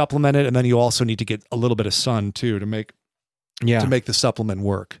need to supplement it, and then you also need to get a little bit of sun too to make the supplement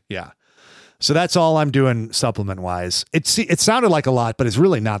work. Yeah. So that's all I'm doing supplement wise. It sounded like a lot, but it's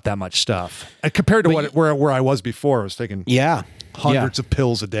really not that much stuff. And compared to where I was before. I was taking hundreds of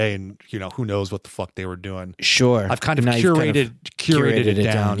pills a day, and who knows what the fuck they were doing. Sure. I've kind of curated it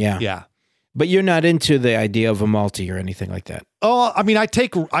down. Yeah. But you're not into the idea of a multi or anything like that. Oh, I mean, I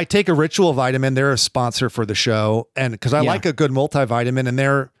take a Ritual vitamin. They're a sponsor for the show, and because I like a good multivitamin, and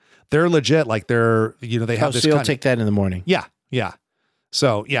they're legit. Like they have this. So you'll take that in the morning. Yeah.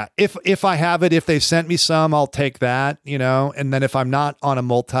 So yeah, if I have it, if they've sent me some, I'll take that. And then if I'm not on a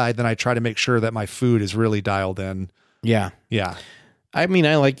multi, then I try to make sure that my food is really dialed in Yeah. Yeah. I mean,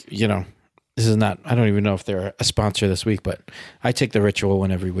 I like, this is not, I don't even know if they're a sponsor this week, but I take the Ritual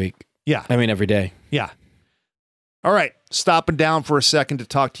one every week. Yeah. I mean, every day. Yeah. All right. Stopping down for a second to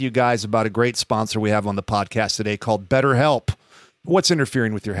talk to you guys about a great sponsor we have on the podcast today called BetterHelp. What's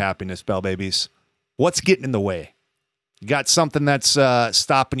interfering with your happiness, Bell Babies? What's getting in the way? You got something that's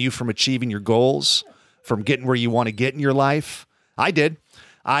stopping you from achieving your goals, from getting where you want to get in your life? I did.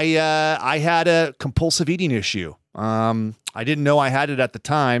 I had a compulsive eating issue. I didn't know I had it at the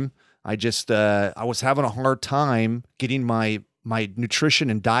time. I was having a hard time getting my nutrition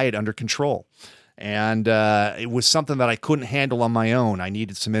and diet under control. And it was something that I couldn't handle on my own. I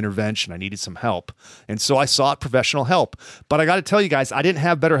needed some intervention. I needed some help. And so I sought professional help. But I got to tell you guys, I didn't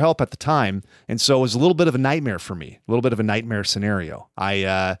have better help at the time. And so it was a little bit of a nightmare for me, a little bit of a nightmare scenario.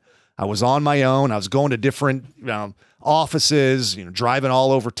 I was on my own. I was going to different offices, driving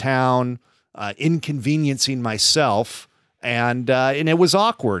all over town, inconveniencing myself. And it was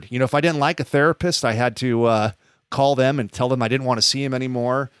awkward. If I didn't like a therapist, I had to call them and tell them I didn't want to see him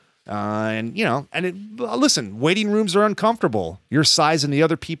anymore. Listen, waiting rooms are uncomfortable. You're sizing the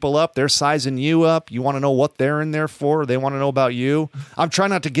other people up. They're sizing you up. You want to know what they're in there for. They want to know about you. I'm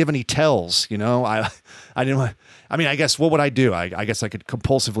trying not to give any tells, I guess what would I do? I guess I could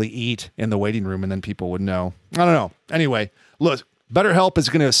compulsively eat in the waiting room and then people would know. I don't know. Anyway, look, BetterHelp is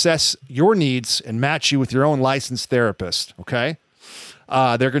going to assess your needs and match you with your own licensed therapist. Okay.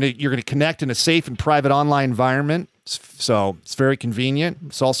 You're going to connect in a safe and private online environment. So it's very convenient.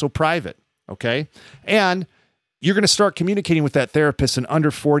 It's also private. Okay. And you're going to start communicating with that therapist in under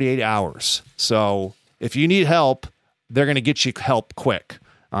 48 hours. So if you need help, they're going to get you help quick.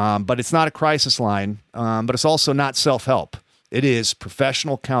 But it's not a crisis line, but it's also not self-help. It is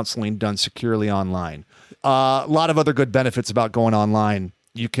professional counseling done securely online. A lot of other good benefits about going online.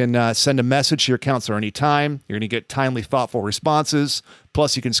 You can send a message to your counselor anytime. You're going to get timely, thoughtful responses.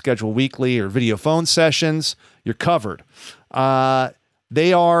 Plus, you can schedule weekly or video phone sessions. You're covered.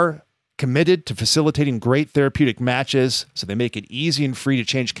 They are committed to facilitating great therapeutic matches, so they make it easy and free to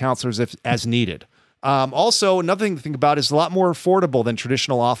change counselors as needed. Also, another thing to think about is a lot more affordable than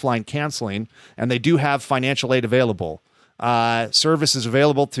traditional offline counseling, and they do have financial aid available. Service is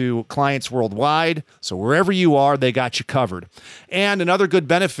available to clients worldwide, so wherever you are, they got you covered. And another good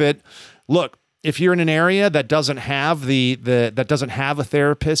benefit, look, if you're in an area that doesn't have that doesn't have a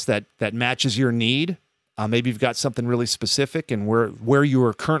therapist that matches your need, maybe you've got something really specific, and where you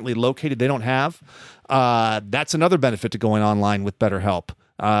are currently located, they don't have. That's another benefit to going online with BetterHelp.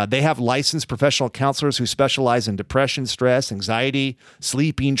 They have licensed professional counselors who specialize in depression, stress, anxiety,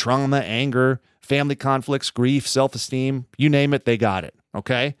 sleeping, trauma, anger, family conflicts, grief, self-esteem, you name it, they got it,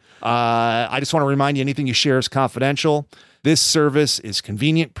 okay? I just want to remind you, anything you share is confidential. This service is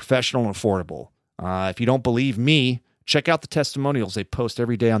convenient, professional, and affordable. If you don't believe me, check out the testimonials they post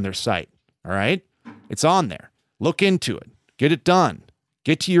every day on their site, all right? It's on there. Look into it. Get it done.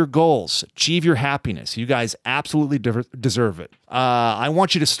 Get to your goals. Achieve your happiness. You guys absolutely deserve it. I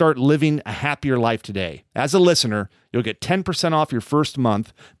want you to start living a happier life today. As a listener, you'll get 10% off your first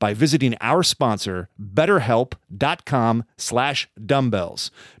month by visiting our sponsor,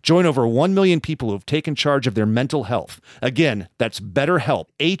 BetterHelp.com/dumbbells. Join over 1 million people who have taken charge of their mental health. Again, that's BetterHelp,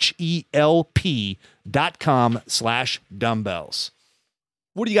 HELP.com/dumbbells.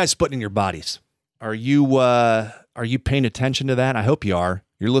 What are you guys putting in your bodies? Are you paying attention to that? I hope you are.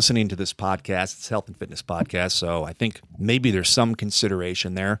 You're listening to this podcast. It's a health and fitness podcast, so I think maybe there's some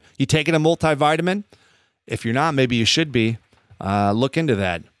consideration there. You taking a multivitamin? If you're not, maybe you should be. Look into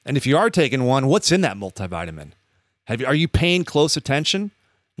that. And if you are taking one, what's in that multivitamin? Are you paying close attention?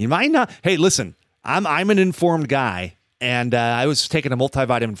 You might not. Hey, listen, I'm an informed guy, and I was taking a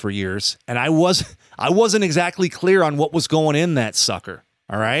multivitamin for years, and I wasn't exactly clear on what was going in that sucker.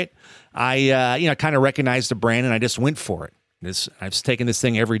 All right. I kind of recognized the brand and I just went for it. I was taking this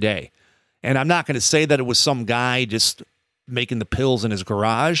thing every day. And I'm not going to say that it was some guy just making the pills in his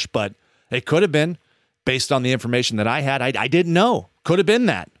garage, but it could have been based on the information that I had. I didn't know. Could have been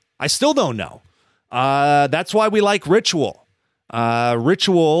that. I still don't know. That's why we like Ritual.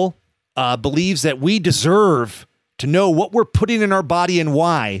 Ritual believes that we deserve to know what we're putting in our body and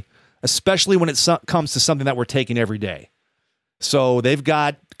why, especially when it comes to something that we're taking every day. So they've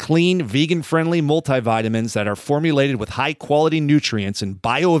got clean, vegan-friendly multivitamins that are formulated with high-quality nutrients in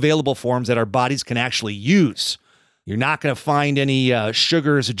bioavailable forms that our bodies can actually use. You're not going to find any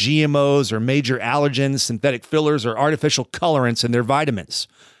sugars, GMOs, or major allergens, synthetic fillers, or artificial colorants in their vitamins.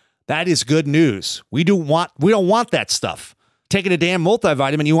 That is good news. We don't want that stuff. Taking a damn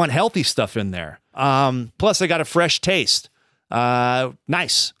multivitamin, you want healthy stuff in there. Plus, they got a fresh taste.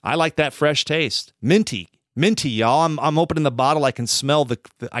 Nice. I like that fresh taste. Minty. Minty, y'all. I'm opening the bottle. I can smell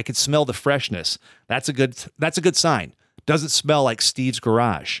the freshness. That's a good sign. Doesn't smell like Steve's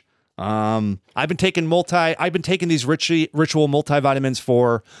garage. I've been taking these Ritual multivitamins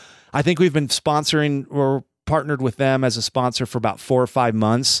for, I think we've been sponsoring or partnered with them as a sponsor for about 4 or 5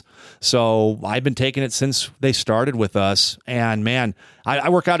 months. So I've been taking it since they started with us. And man, I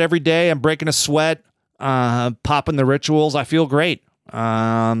work out every day. I'm breaking a sweat, popping the Rituals. I feel great.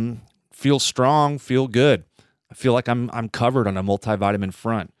 Feel strong, feel good. I feel like I'm covered on a multivitamin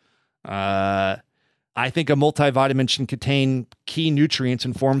front. I think a multivitamin should contain key nutrients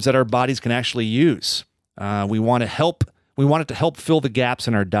and forms that our bodies can actually use. We want it to help fill the gaps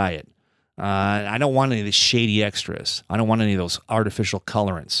in our diet. I don't want any of the shady extras. I don't want any of those artificial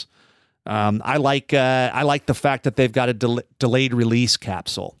colorants. I like the fact that they've got a delayed release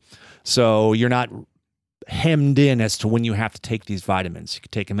capsule, so you're not hemmed in as to when you have to take these vitamins. You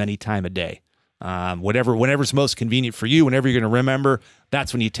can take them any time of day. Whenever's most convenient for you, whenever you're going to remember,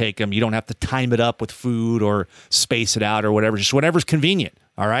 that's when you take them. You don't have to time it up with food or space it out or whatever, just whenever's convenient.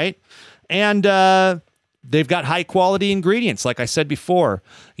 All right. And, they've got high quality ingredients. Like I said before,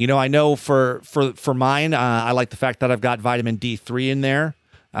 I know for mine, I like the fact that I've got vitamin D3 in there.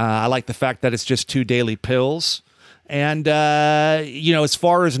 I like the fact that it's just 2 daily pills. And, as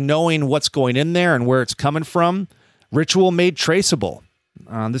far as knowing what's going in there and where it's coming from, Ritual made traceable.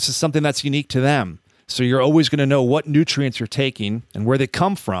 This is something that's unique to them. So you're always going to know what nutrients you're taking and where they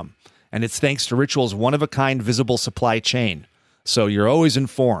come from. And it's thanks to Ritual's one-of-a-kind visible supply chain. So you're always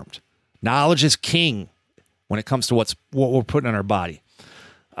informed. Knowledge is king when it comes to what we're putting in our body.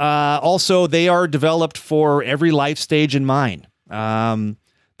 Also, they are developed for every life stage in mind.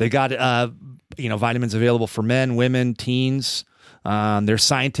 They got vitamins available for men, women, teens. They're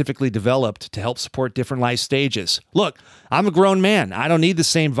scientifically developed to help support different life stages. Look, I'm a grown man. I don't need the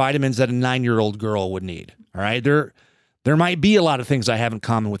same vitamins that a 9-year-old girl would need. All right. There might be a lot of things I have in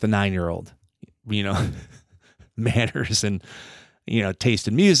common with a 9-year-old, manners and, taste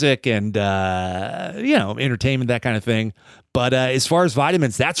in music and, entertainment, that kind of thing. But, as far as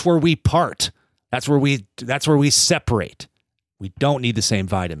vitamins, that's where we part. That's where we separate. We don't need the same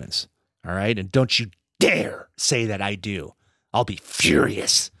vitamins. All right. And don't you dare say that I do. I'll be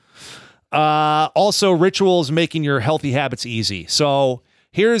furious. Also, Ritual is making your healthy habits easy. So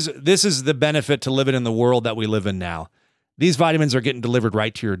this is the benefit to living in the world that we live in now. These vitamins are getting delivered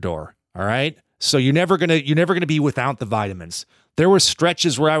right to your door. All right. So you're never gonna be without the vitamins. There were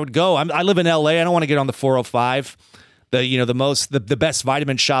stretches where I would go. I live in LA. I don't want to get on the 405. The best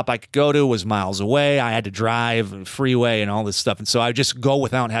vitamin shop I could go to was miles away. I had to drive and freeway and all this stuff. And so I would just go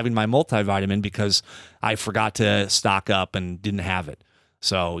without having my multivitamin because I forgot to stock up and didn't have it.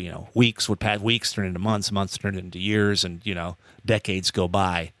 So, weeks would pass, weeks turn into months, months turn into years, and, decades go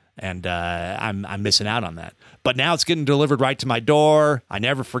by. And I'm missing out on that. But now it's getting delivered right to my door. I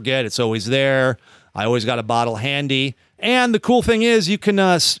never forget. It's always there. I always got a bottle handy. And the cool thing is you can,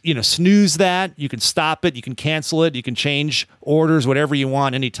 snooze that. You can stop it. You can cancel it. You can change orders, whatever you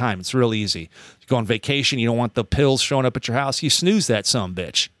want anytime. It's real easy. You go on vacation. You don't want the pills showing up at your house. You snooze that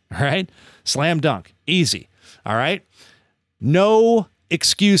sumbitch. All right? Slam dunk. Easy. All right? No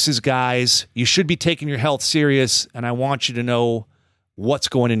excuses, guys. You should be taking your health serious, and I want you to know what's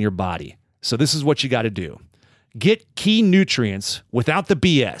going in your body. So this is what you got to do. Get key nutrients without the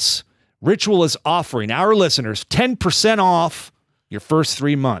BS. Ritual is offering our listeners 10% off your first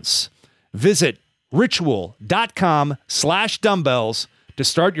 3 months. Visit ritual.com/dumbbells to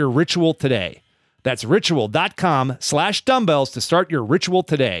start your ritual today. That's ritual.com/dumbbells to start your ritual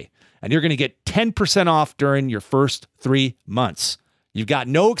today. And you're going to get 10% off during your first 3 months. You've got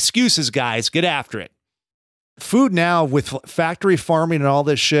no excuses, guys. Get after it. Food now with factory farming and all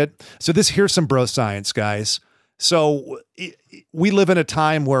this shit. So here's some bro science, guys. So we live in a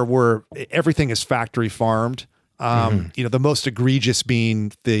time where everything is factory farmed. The most egregious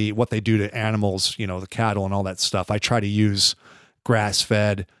being what they do to animals, the cattle and all that stuff. I try to use grass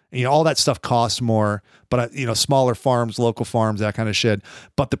fed, all that stuff costs more, but smaller farms, local farms, that kind of shit.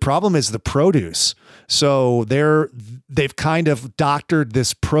 But the problem is the produce. So they've kind of doctored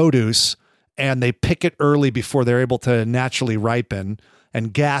this produce and they pick it early before they're able to naturally ripen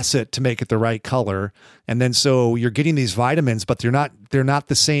and gas it to make it the right color. And then so you're getting these vitamins, but they're not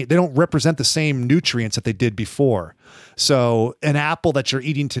the same. They don't represent the same nutrients that they did before. So an apple that you're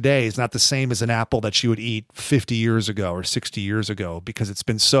eating today is not the same as an apple that you would eat 50 years ago or 60 years ago because it's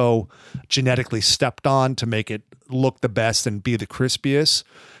been so genetically stepped on to make it look the best and be the crispiest,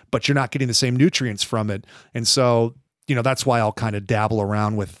 but you're not getting the same nutrients from it. And so that's why I'll kind of dabble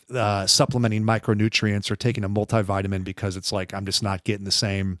around with supplementing micronutrients or taking a multivitamin because it's like I'm just not getting the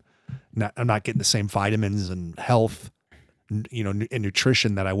same I'm not getting the same vitamins and health, and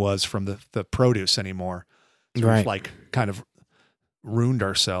nutrition that I was from the produce anymore. So Right. we've like kind of ruined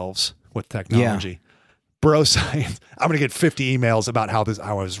ourselves with technology. Bro science. I'm going to get 50 emails about how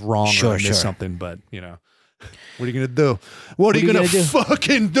I was wrong or I missed something, but what are you going to do? What are you going to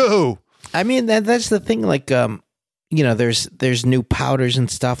fucking do? I mean, that's the thing. Like, there's new powders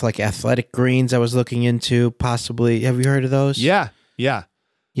and stuff like Athletic Greens I was looking into possibly. Have you heard of those? Yeah. Yeah.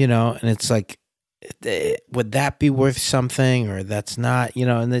 And it's like, would that be worth something or that's not,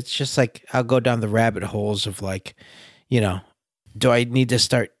 and it's just like, I'll go down the rabbit holes of like, do I need to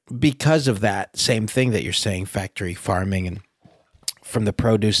start because of that same thing that you're saying, factory farming and from the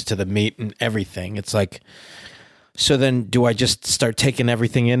produce to the meat and everything. It's like, so then do I just start taking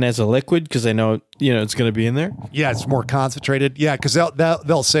everything in as a liquid? Cause I know, it's going to be in there. Yeah. It's more concentrated. Yeah. Cause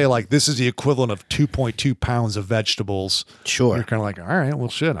they'll say like, this is the equivalent of 2.2 pounds of vegetables. Sure. You're kind of like, all right, well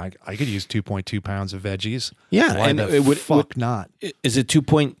shit, I could use 2.2 pounds of veggies. Yeah. Why and the fuck not? Is it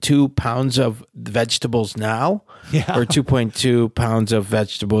 2.2 pounds of vegetables now? Yeah. Or 2.2 pounds of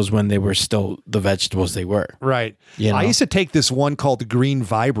vegetables when they were still the vegetables they were? Right. I used to take this one called the Green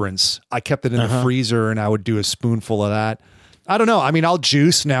Vibrance. I kept it in the freezer and I would do a spoonful of that. I don't know. I mean, I'll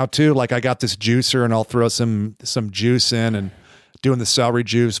juice now too. Like I got this juicer and I'll throw some juice in and doing the celery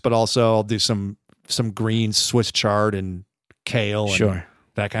juice, but also I'll do some green Swiss chard and kale and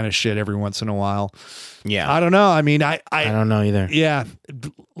that kind of shit every once in a while. Yeah. I don't know. I mean, I don't know either. Yeah.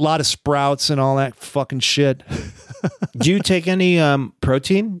 A lot of sprouts and all that fucking shit. Do you take any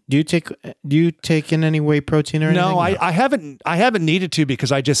protein? Do you take in any whey protein or anything? No, I haven't needed to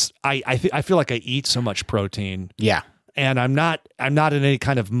because I feel like I eat so much protein. Yeah. And I'm not in any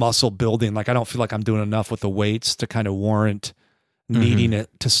kind of muscle building. Like I don't feel like I'm doing enough with the weights to kind of warrant needing it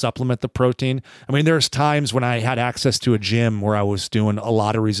to supplement the protein. I mean, there's times when I had access to a gym where I was doing a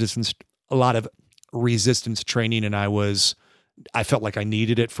lot of resistance training, and I felt like I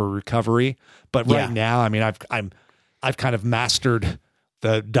needed it for recovery. But right now, I mean, I've kind of mastered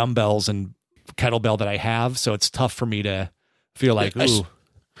the dumbbells and kettlebell that I have, so it's tough for me to feel like, ooh.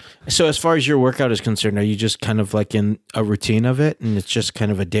 So as far as your workout is concerned, are you just kind of like in a routine of it and it's just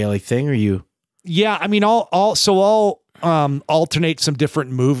kind of a daily thing, or you? Yeah, I mean, I'll alternate some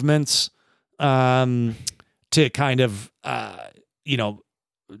different movements to kind of, to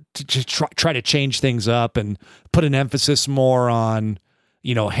try to change things up and put an emphasis more on,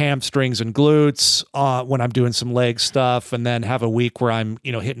 hamstrings and glutes when I'm doing some leg stuff, and then have a week where I'm,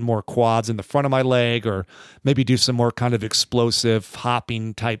 hitting more quads in the front of my leg, or maybe do some more kind of explosive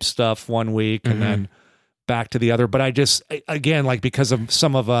hopping type stuff one week and then back to the other. But I just, again, like because of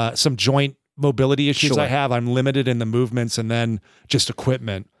some joint mobility issues I have, I'm limited in the movements and then just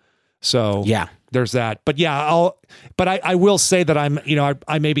equipment. So yeah, there's that. But yeah, I will say that I'm,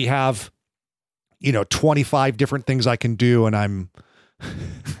 I maybe have, 25 different things I can do, and I'm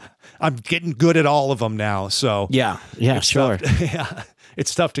getting good at all of them now. So yeah, it's sure.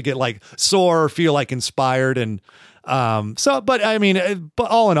 It's tough to get like sore or feel like inspired. And, but I mean, but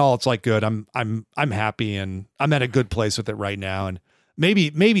all in all, it's like good. I'm happy and I'm at a good place with it right now. And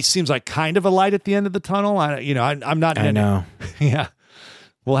maybe seems like kind of a light at the end of the tunnel. I'm not. I know. Yeah.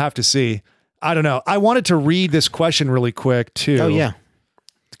 We'll have to see. I don't know. I wanted to read this question really quick too. Oh yeah.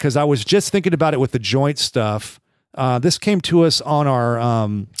 Because I was just thinking about it with the joint stuff. This came to us on our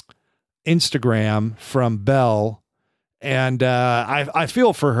Instagram from Belle, and I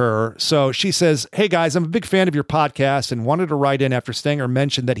feel for her. So she says, "Hey guys, I'm a big fan of your podcast and wanted to write in after Stanger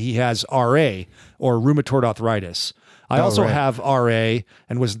mentioned that he has RA, or rheumatoid arthritis. I also have RA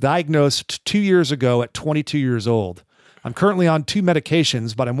and was diagnosed 2 years ago at 22 years old. I'm currently on 2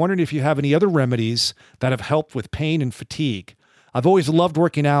 medications, but I'm wondering if you have any other remedies that have helped with pain and fatigue. I've always loved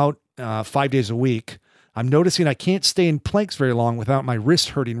working out 5 days a week. I'm noticing I can't stay in planks very long without my wrist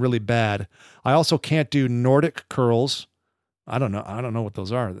hurting really bad. I also can't do Nordic curls. I don't know what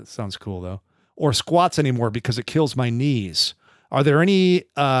those are. That sounds cool though. Or squats anymore because it kills my knees. Are there any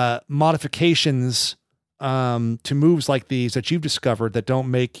modifications to moves like these that you've discovered that don't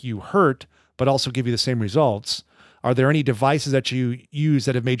make you hurt but also give you the same results? Are there any devices that you use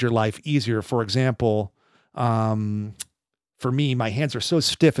that have made your life easier? For example, for me, my hands are so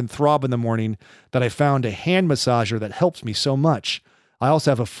stiff and throb in the morning that I found a hand massager that helps me so much. I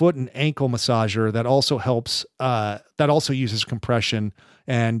also have a foot and ankle massager that also helps, that also uses compression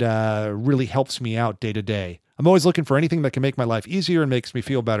and really helps me out day to day. I'm always looking for anything that can make my life easier and makes me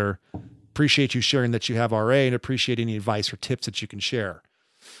feel better. Appreciate you sharing that you have RA and appreciate any advice or tips that you can share."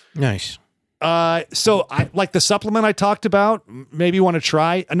 Nice. So I like the supplement I talked about, maybe you want to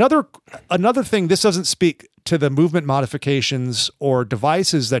try another thing. This doesn't speak to the movement modifications or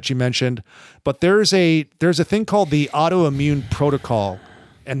devices that you mentioned, but there's a thing called the autoimmune protocol,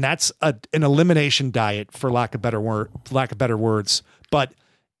 and that's an elimination diet, for lack of better words. But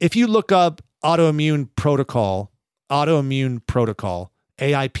if you look up autoimmune protocol,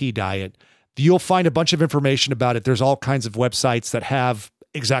 AIP diet, you'll find a bunch of information about it. There's all kinds of websites that have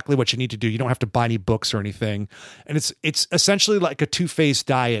exactly what you need to do. You don't have to buy any books or anything. And it's essentially like a 2-phase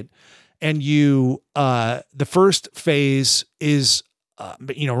diet. And you, the first phase is,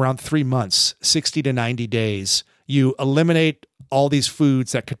 around 3 months, 60 to 90 days. You eliminate all these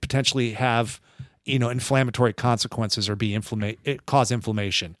foods that could potentially have, inflammatory consequences or cause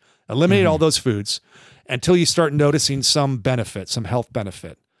inflammation. Eliminate all those foods until you start noticing some benefit, some health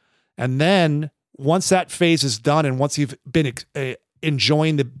benefit. And then once that phase is done, and once you've been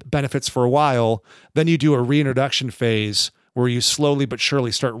enjoying the benefits for a while, then you do a reintroduction phase where you slowly but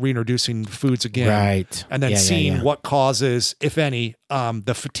surely start reintroducing foods again. Right. And then seeing what causes, if any,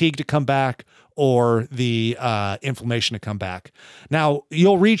 the fatigue to come back or the inflammation to come back. Now,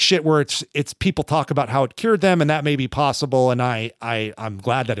 you'll reach shit where it's people talk about how it cured them, and that may be possible, and I'm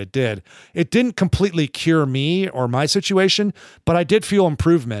glad that it did. It didn't completely cure me or my situation, but I did feel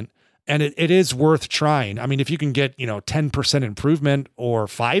improvement. And it is worth trying. I mean, if you can get, 10% improvement or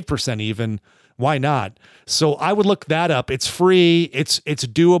 5% even, why not? So I would look that up. It's free. It's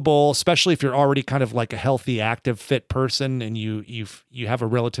doable, especially if you're already kind of like a healthy, active, fit person and you have a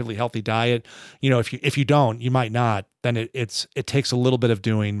relatively healthy diet. If you don't, you might not. Then it takes a little bit of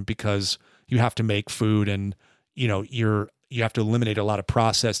doing because you have to make food and you have to eliminate a lot of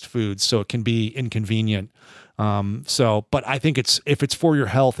processed foods, so it can be inconvenient. But I think if it's for your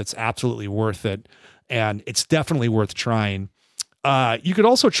health, it's absolutely worth it. And it's definitely worth trying. You could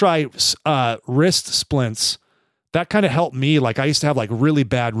also try, wrist splints. That kind of helped me. Like I used to have like really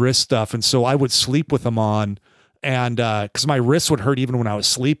bad wrist stuff. And so I would sleep with them on, and, cause my wrists would hurt even when I was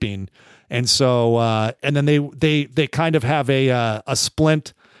sleeping. And so, and then they kind of have a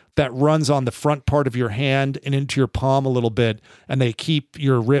splint that runs on the front part of your hand and into your palm a little bit. And they keep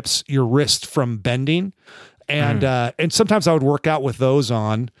your wrist from bending. And sometimes I would work out with those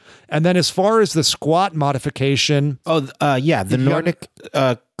on. And then as far as the squat modification. The Nordic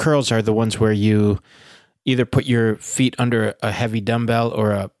curls are the ones where you either put your feet under a heavy dumbbell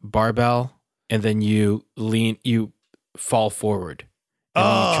or a barbell, and then you fall forward.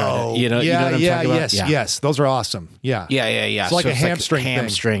 And you know what I'm talking about? Yes. Those are awesome. Yeah. It's like a hamstring thing.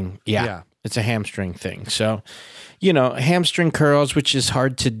 Hamstring. Yeah. It's a hamstring thing. So, hamstring curls, which is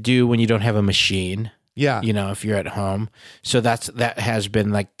hard to do when you don't have a machine. Yeah. If you're at home. So that has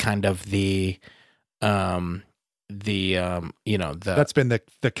been like kind of the that's been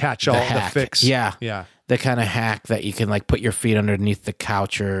the catch-all, the fix. Yeah. Yeah. The kind of hack that you can like put your feet underneath the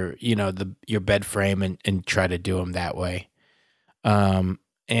couch or, your bed frame and try to do them that way. And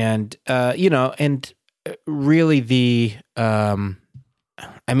really the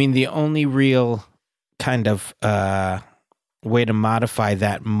only real kind of, way to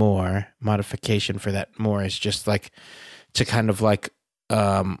modification for that more is just like to kind of like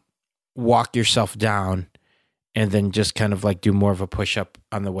walk yourself down and then just kind of like do more of a push up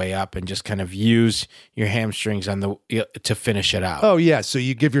on the way up and just kind of use your hamstrings to finish it out. Oh yeah. So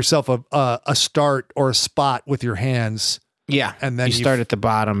you give yourself a start or a spot with your hands. Yeah. And then you start at the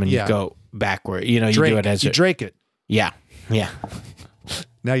bottom and you go backward. You do it as you drake it. Yeah. Yeah.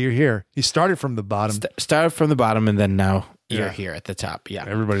 Now you're here. You started from the bottom. Started from the bottom and then now you're here at the top. Yeah.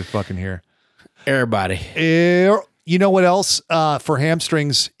 Everybody's fucking here. Everybody. You know what else? For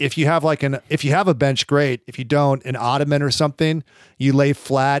hamstrings, if you have a bench, great. If you don't, an ottoman or something, you lay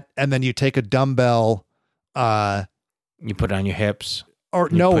flat and then you take a dumbbell. You put it on your hips. Or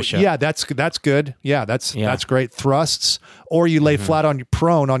no, yeah, that's good. Yeah, that's great. Thrusts, or you lay flat on your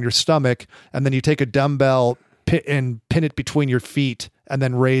prone on your stomach, and then you take a dumbbell and pin it between your feet, and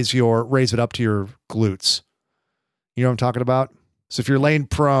then raise it up to your glutes. You know what I'm talking about? So if you're laying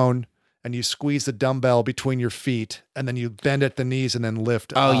prone and you squeeze the dumbbell between your feet, and then you bend at the knees and then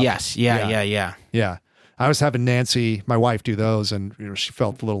lift. Oh up. Yes, yeah. I was having Nancy, my wife, do those, and she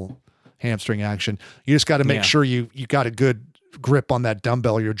felt a little hamstring action. You just got to make sure you got a good grip on that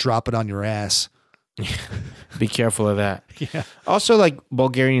dumbbell, or you're dropping on your ass. Be careful of that. Yeah. Also, like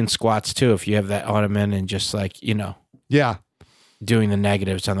Bulgarian squats too. If you have that ottoman and just like doing the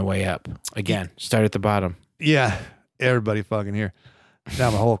negatives on the way up. Again, start at the bottom. Yeah, everybody fucking here.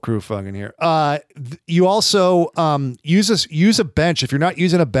 Now my whole crew fucking here. You also use a bench if you're not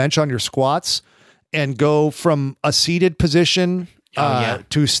using a bench on your squats, and go from a seated position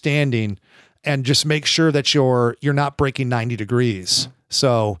to standing. And just make sure that you're not breaking 90 degrees.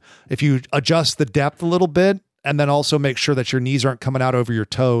 So if you adjust the depth a little bit and then also make sure that your knees aren't coming out over your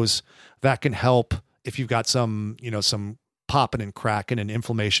toes, that can help if you've got some, some popping and cracking and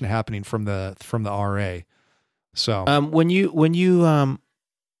inflammation happening from the RA. So when you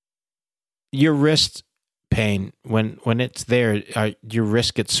your wrist pain, when it's there, your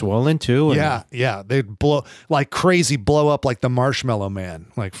wrist gets swollen too? Or? Yeah. They blow like crazy, blow up like the Marshmallow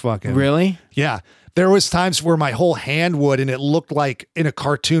Man, like fucking. Really? Yeah. There was times where my whole hand would, and it looked like in a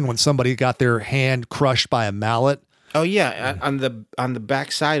cartoon when somebody got their hand crushed by a mallet. Oh yeah, on the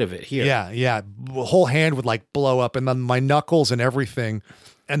back side of it here. Yeah. The whole hand would like blow up, and then my knuckles and everything,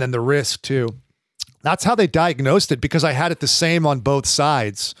 and then the wrist too. That's how they diagnosed it, because I had it the same on both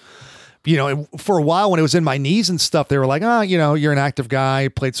sides. And for a while when it was in my knees and stuff, they were like, you're an active guy,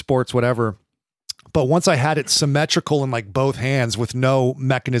 played sports, whatever. But once I had it symmetrical in like both hands with no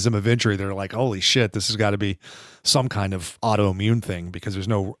mechanism of injury, they're like, holy shit, this has got to be some kind of autoimmune thing, because there's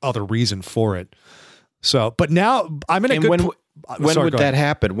no other reason for it. So, but now I'm in a when would that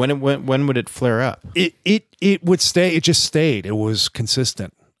happen? When would it flare up? It would stay. It just stayed. It was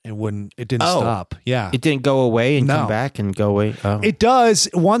consistent. It didn't stop. Yeah. It didn't go away and come back and go away. Oh. It does.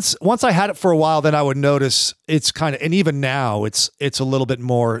 Once I had it for a while, then I would notice it's kind of, and even now it's a little bit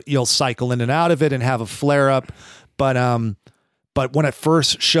more, you'll cycle in and out of it and have a flare up. But when it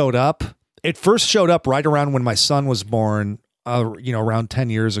first showed up right around when my son was born, around 10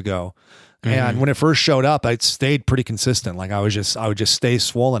 years ago. Mm-hmm. And when it first showed up, it stayed pretty consistent. Like I would just stay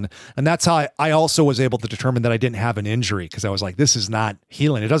swollen. And that's how I also was able to determine that I didn't have an injury, because I was like, this is not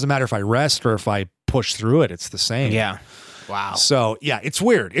healing. It doesn't matter if I rest or if I push through it. It's the same. Yeah. Wow. So yeah, it's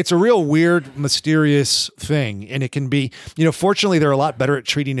weird. It's a real weird, mysterious thing. And it can be, fortunately they're a lot better at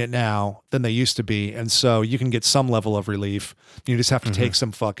treating it now than they used to be. And so you can get some level of relief. You just have to take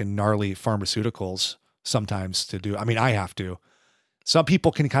some fucking gnarly pharmaceuticals sometimes to do. I mean, I have to. Some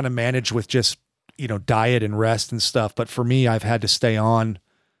people can kind of manage with just, diet and rest and stuff. But for me, I've had to stay on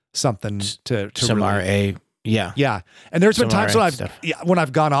something to some really, RA. Yeah. Yeah. And there's been times RA when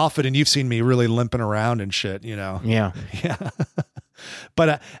I've gone off it and you've seen me really limping around and shit, Yeah. Yeah.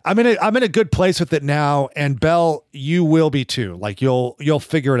 But I'm in a good place with it now. And Belle, you will be too. Like you'll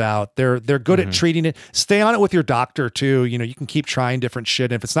figure it out. They're good at treating it. Stay on it with your doctor too. You can keep trying different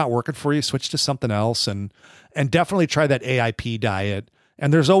shit. And if it's not working for you, switch to something else and definitely try that AIP diet.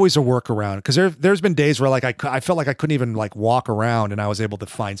 And there's always a workaround, because there's been days where like I felt like I couldn't even like walk around, and I was able to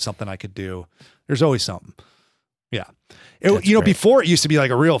find something I could do. There's always something. Yeah. Before it used to be like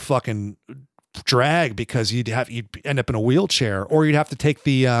a real fucking drag, because you'd end up in a wheelchair, or you'd have to take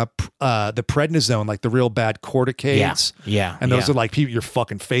the prednisone, like the real bad corticates. Yeah. And those are like your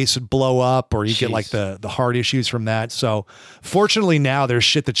fucking face would blow up, or you get like the heart issues from that. So fortunately now there's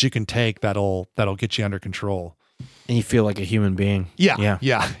shit that you can take that'll get you under control. And you feel like a human being. Yeah.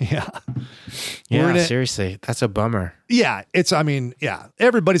 Seriously. That's a bummer. Yeah.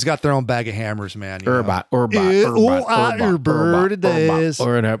 Everybody's got their own bag of hammers, man. Everybody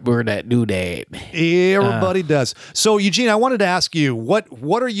does. So Eugene, I wanted to ask you,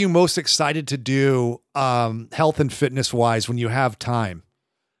 what are you most excited to do, health and fitness wise, when you have time?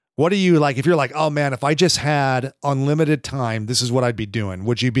 What are you like, if you're like, oh man, if I just had unlimited time, this is what I'd be doing.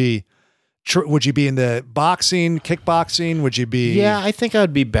 Would you be in the boxing, kickboxing? Would you be? Yeah, I think I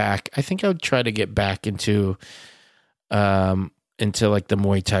would be back. I think I would try to get back into like the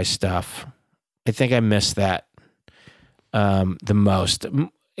Muay Thai stuff. I think I miss that the most.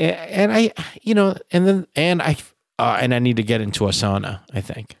 And I need to get into a sauna, I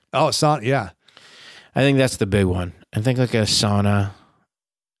think. Oh, sauna, yeah. I think that's the big one. I think like a sauna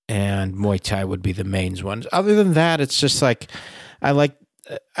and Muay Thai would be the main ones. Other than that, it's just like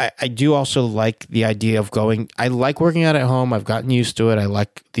I do also like the idea of going. I like working out at home. I've gotten used to it. I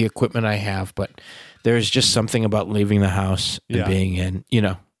like the equipment I have, but there's just something about leaving the house and being in,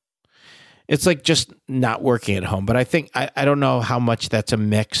 it's like just not working at home. But I think, I don't know how much that's a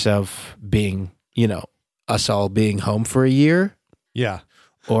mix of being, us all being home for a year. Yeah.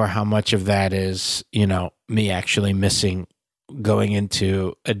 Or how much of that is, me actually missing going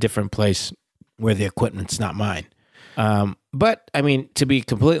into a different place where the equipment's not mine. But I mean, to be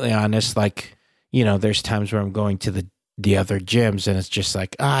completely honest, like, there's times where I'm going to the other gyms and it's just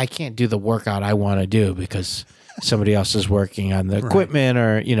like, I can't do the workout I want to do because somebody else is working on the equipment,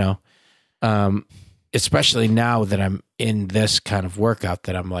 or, especially now that I'm in this kind of workout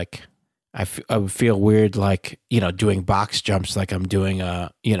that I'm like, I would feel weird, like, doing box jumps, like I'm doing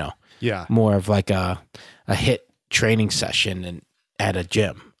more of like a HIIT training session at a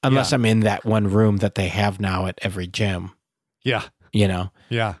gym, unless I'm in that one room that they have now at every gym. Yeah. you know?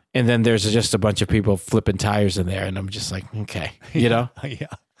 Yeah. And then there's just a bunch of people flipping tires in there. And I'm just like, okay, you know? Yeah.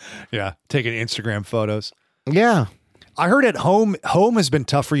 Yeah. Taking Instagram photos. Yeah. I heard at home has been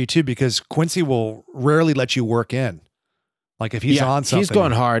tough for you too, because Quincy will rarely let you work in. Like if he's on something. He's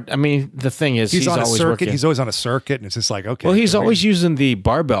going hard. I mean, the thing is, he's on a always circuit. working. He's always on a circuit, and it's just like, okay. Well, he's always using the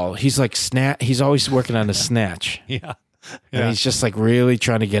barbell. He's like he's always working on a snatch. Yeah. And he's just like really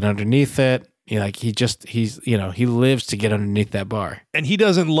trying to get underneath it. You know, like he lives to get underneath that bar. And he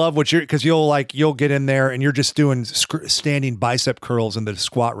doesn't love what because you'll get in there and you're just doing standing bicep curls in the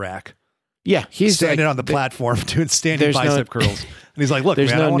squat rack. Yeah, he's standing on the platform doing standing bicep curls. And he's like, look,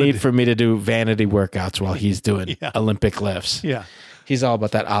 there's man, no need for me to do vanity workouts while he's doing Olympic lifts. Yeah. He's all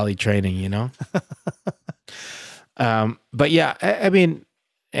about that Ollie training, you know? But yeah, I mean,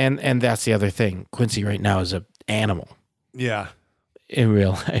 and that's the other thing. Quincy right now is an animal. Yeah. In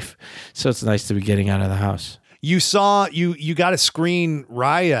real life. So it's nice to be getting out of the house. You saw, you got to screen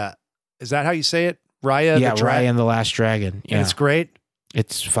Raya. Is that how you say it? Raya? Yeah, Raya and the Last Dragon. Yeah. And it's great?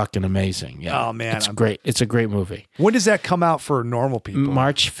 It's fucking amazing. Yeah. Oh, man. It's great. It's a great movie. When does that come out for normal people?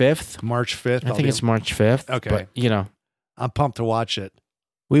 March 5th. March 5th? I think it's March 5th. Okay. But, you know. I'm pumped to watch it.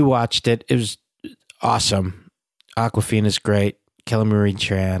 We watched it. It was awesome. Awkwafina's great. Kelly Marie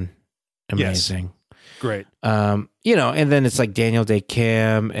Tran. Amazing. Yes. Great. You know, and then it's like Daniel Day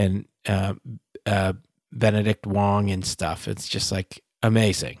Kim and Benedict Wong and stuff. It's just like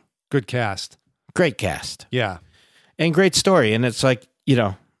amazing. Good cast. Great cast. Yeah. And great story. And it's like, you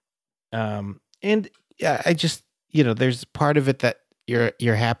know, and yeah, I just, you know, there's part of it that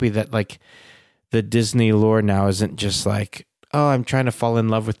you're happy that like the Disney lore now isn't just like, oh, I'm trying to fall in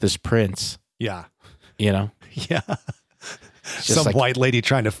love with this prince. Yeah. You know? Yeah. Some like, white lady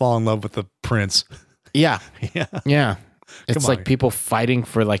trying to fall in love with the prince. Yeah. Yeah. Yeah. It's like people fighting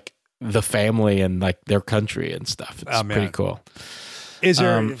for like the family and like their country and stuff. It's pretty cool. Is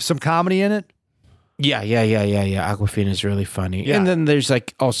there some comedy in it? Yeah. Awkwafina is really funny. Yeah. And then there's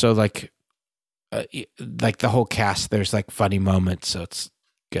like also like the whole cast, there's like funny moments. So it's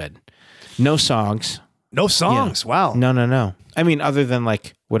good. No songs. No songs. Wow. No. I mean, other than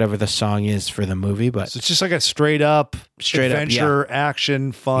like whatever the song is for the movie, but so it's just like a straight up adventure,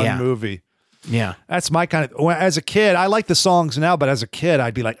 action, fun movie. Yeah. That's my kind of, as a kid, I like the songs now, but as a kid,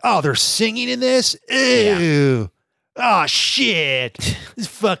 I'd be like, oh, they're singing in this? Ew. Oh, shit. This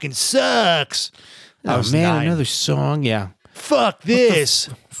fucking sucks. Oh, man, another song. Yeah. Fuck this.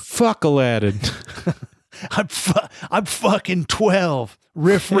 Fuck Aladdin. I'm fucking 12.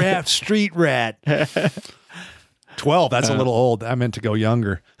 Riff raff street rat. 12, that's a little old. I meant to go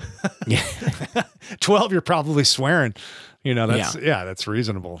younger. Yeah. 12, you're probably swearing. You know, that's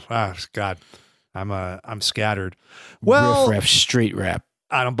reasonable. Oh, God, I'm scattered. Well, riff raff street rap.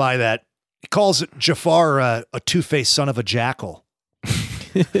 I don't buy that. He calls Jafar a two-faced son of a jackal.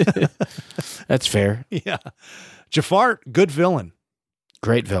 That's fair. Yeah. Jafar, good villain.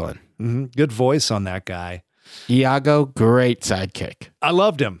 Great villain. Mm-hmm. Good voice on that guy. Iago, great sidekick. I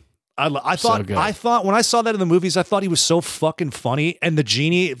loved him. I thought when I saw that in the movies, I thought he was so fucking funny. And the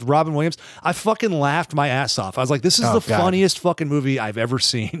genie, Robin Williams, I fucking laughed my ass off. I was like, this is funniest fucking movie I've ever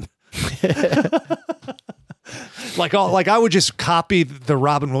seen. Like I would just copy the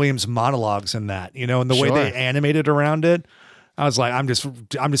Robin Williams monologues in that, you know, and the way they animated around it. I was like, I'm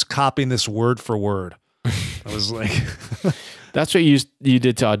just copying this word for word. I was like, that's what you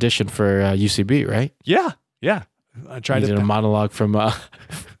did to audition for UCB, right? Yeah. I tried to do a monologue from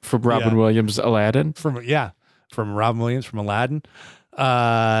Robin Williams Aladdin. From Robin Williams from Aladdin.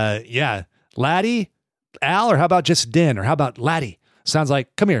 Laddie, Al, or how about just Din, or how about Laddie? Sounds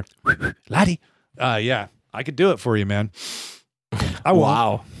like, come here, Laddie. I could do it for you, man. I won't.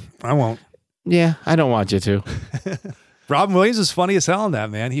 Wow. I won't. Yeah, I don't want you to. Robin Williams is funny as hell in that,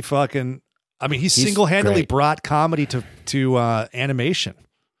 man. He he's single-handedly brought comedy to animation.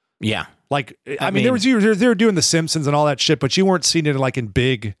 Yeah. Like, I mean, they were doing The Simpsons and all that shit, but you weren't seeing it like in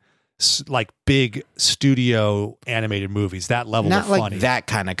big studio animated movies. That level of funny. Not like that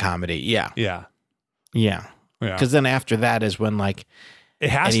kind of comedy. Yeah. Yeah. Because then after that is when like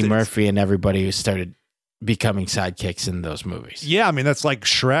Eddie Murphy and everybody started becoming sidekicks in those movies. Yeah, I mean, that's like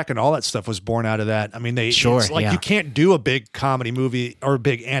Shrek and all that stuff was born out of that. I mean, you can't do a big comedy movie or a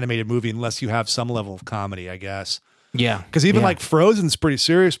big animated movie unless you have some level of comedy, I guess. Yeah. Because even like Frozen's pretty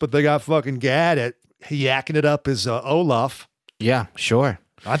serious, but they got fucking Gad at yakking it up as Olaf. Yeah, sure.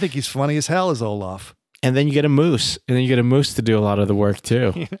 I think he's funny as hell as Olaf. And then you get a moose. And then you get a moose to do a lot of the work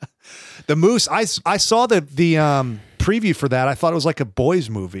too. Yeah. The moose, I saw the preview for that. I thought it was like a boys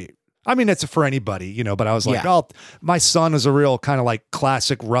movie. I mean, it's for anybody, but I was like, Yeah. oh, my son was a real kind of like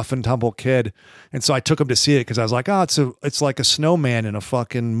classic rough and tumble kid. And so I took him to see it because I was like, oh, it's like a snowman and a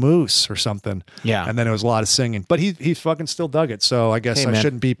fucking moose or something. Yeah. And then it was a lot of singing, but he fucking still dug it. So I guess Hey, I man.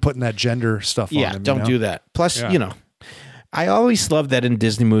 shouldn't be putting that gender stuff on him. Don't do that. Plus, I always love that in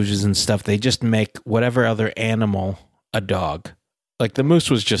Disney movies and stuff, they just make whatever other animal a dog. Like the moose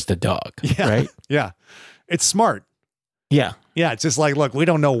was just a dog, right? Yeah. It's smart. Yeah. Yeah. It's just like, look, we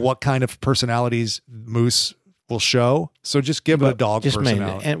don't know what kind of personalities moose will show. So just give it a dog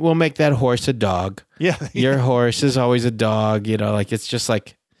personality. And we'll make that horse a dog. Yeah. Your horse is always a dog, like it's just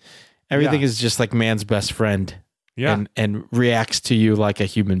like everything is just like man's best friend. Yeah. And reacts to you like a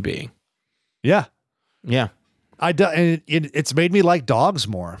human being. Yeah. Yeah. And it's made me like dogs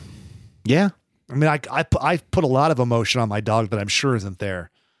more. Yeah. I mean, I put a lot of emotion on my dog that I'm sure isn't there.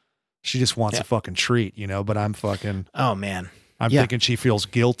 She just wants a fucking treat, but I'm fucking. Oh man, I'm thinking she feels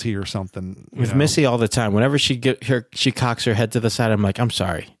guilty or something. With Missy all the time. Whenever she cocks her head to the side, I'm like, I'm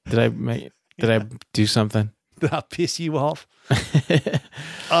sorry. Did I do something? Did I piss you off?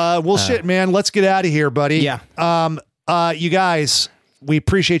 Well, shit, man. Let's get out of here, buddy. Yeah. You guys, we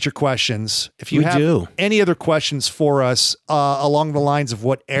appreciate your questions. If you have any other questions for us along the lines of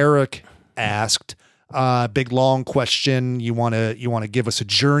what Eric asked. Big long question. You want to give us a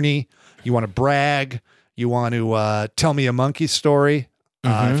journey. You want to brag. You want to tell me a monkey story.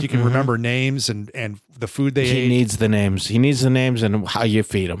 If you can remember names and the food they ate. He needs the names. He needs the names and how you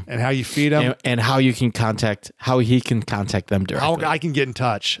feed them. And how you feed them. And how he can contact them directly. How I can get in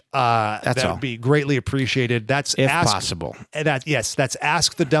touch. That would be greatly appreciated. That's if possible. That's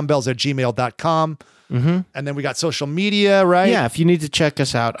askthedumbbells@gmail.com. And then we got social media, right? Yeah, if you need to check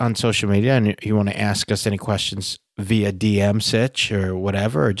us out on social media and you want to ask us any questions via DM Sitch or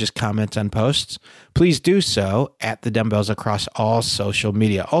whatever, or just comment on posts, please do so at the Dumbbells across all social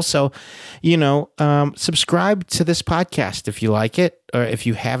media. Also, subscribe to this podcast if you like it, or if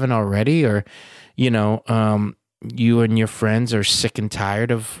you haven't already, or, you and your friends are sick and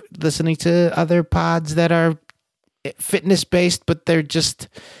tired of listening to other pods that are fitness based, but they're just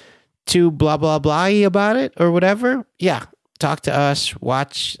too blah, blah, blah about it or whatever. Yeah. Talk to us,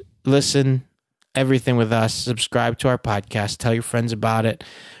 watch, listen, everything with us. Subscribe to our podcast. Tell your friends about it.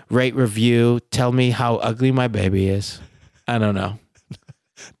 Rate, review. Tell me how ugly my baby is. I don't know.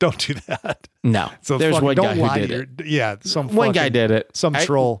 Don't do that. No. So there's one guy who did it. Yeah. One guy did it. Some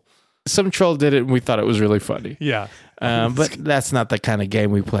troll. Some troll did it and we thought it was really funny. Yeah. But that's not the kind of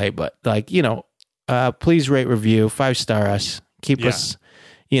game we play. But please rate, review, 5-star us. Keep us,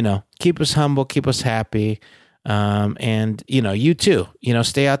 keep us humble, keep us happy. And you too,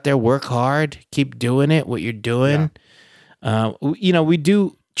 stay out there, work hard, keep doing it, what you're doing. Yeah. We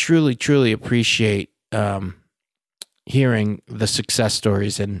do truly, truly appreciate, hearing the success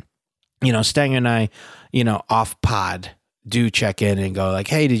stories, and, Stanger and I, off pod do check in and go like,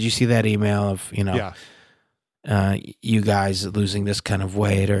 hey, did you see that email of, you guys losing this kind of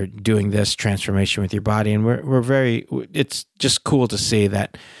weight or doing this transformation with your body? And it's just cool to see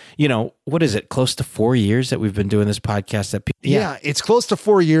that, what is it, close to 4 years that we've been doing this podcast? Yeah, it's close to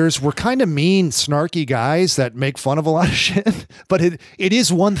 4 years. We're kind of mean, snarky guys that make fun of a lot of shit, but it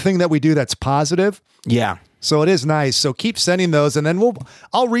is one thing that we do that's positive. Yeah. So it is nice. So keep sending those, and then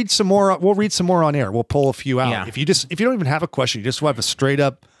I'll read some more. We'll read some more on air. We'll pull a few out. Yeah. If you don't even have a question, you just have a straight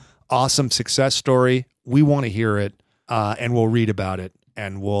up awesome success story, we want to hear it, and we'll read about it,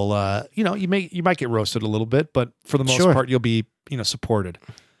 and we'll you might get roasted a little bit, but for the most part you'll be supported.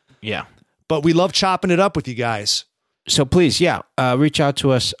 Yeah. But we love chopping it up with you guys. So please, reach out to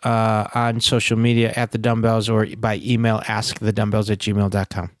us on social media at the Dumbbells, or by email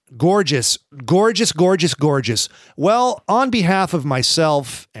askthedumbbells@gmail.com. Gorgeous, gorgeous, gorgeous, gorgeous. Well, on behalf of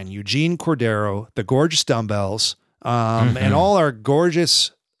myself and Eugene Cordero, the Gorgeous Dumbbells, and all our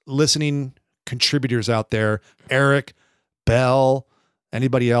gorgeous listening contributors out there, Eric, Bell,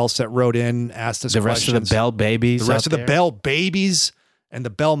 anybody else that wrote in, asked us the rest questions. of the Bell babies, the rest of the Bell babies, and the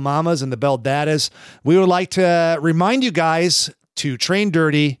Bell mamas and the Bell daddas. We would like to remind you guys to train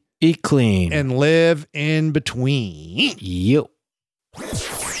dirty, eat clean, and live in between. Yep.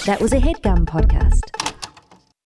 That was a HeadGum podcast.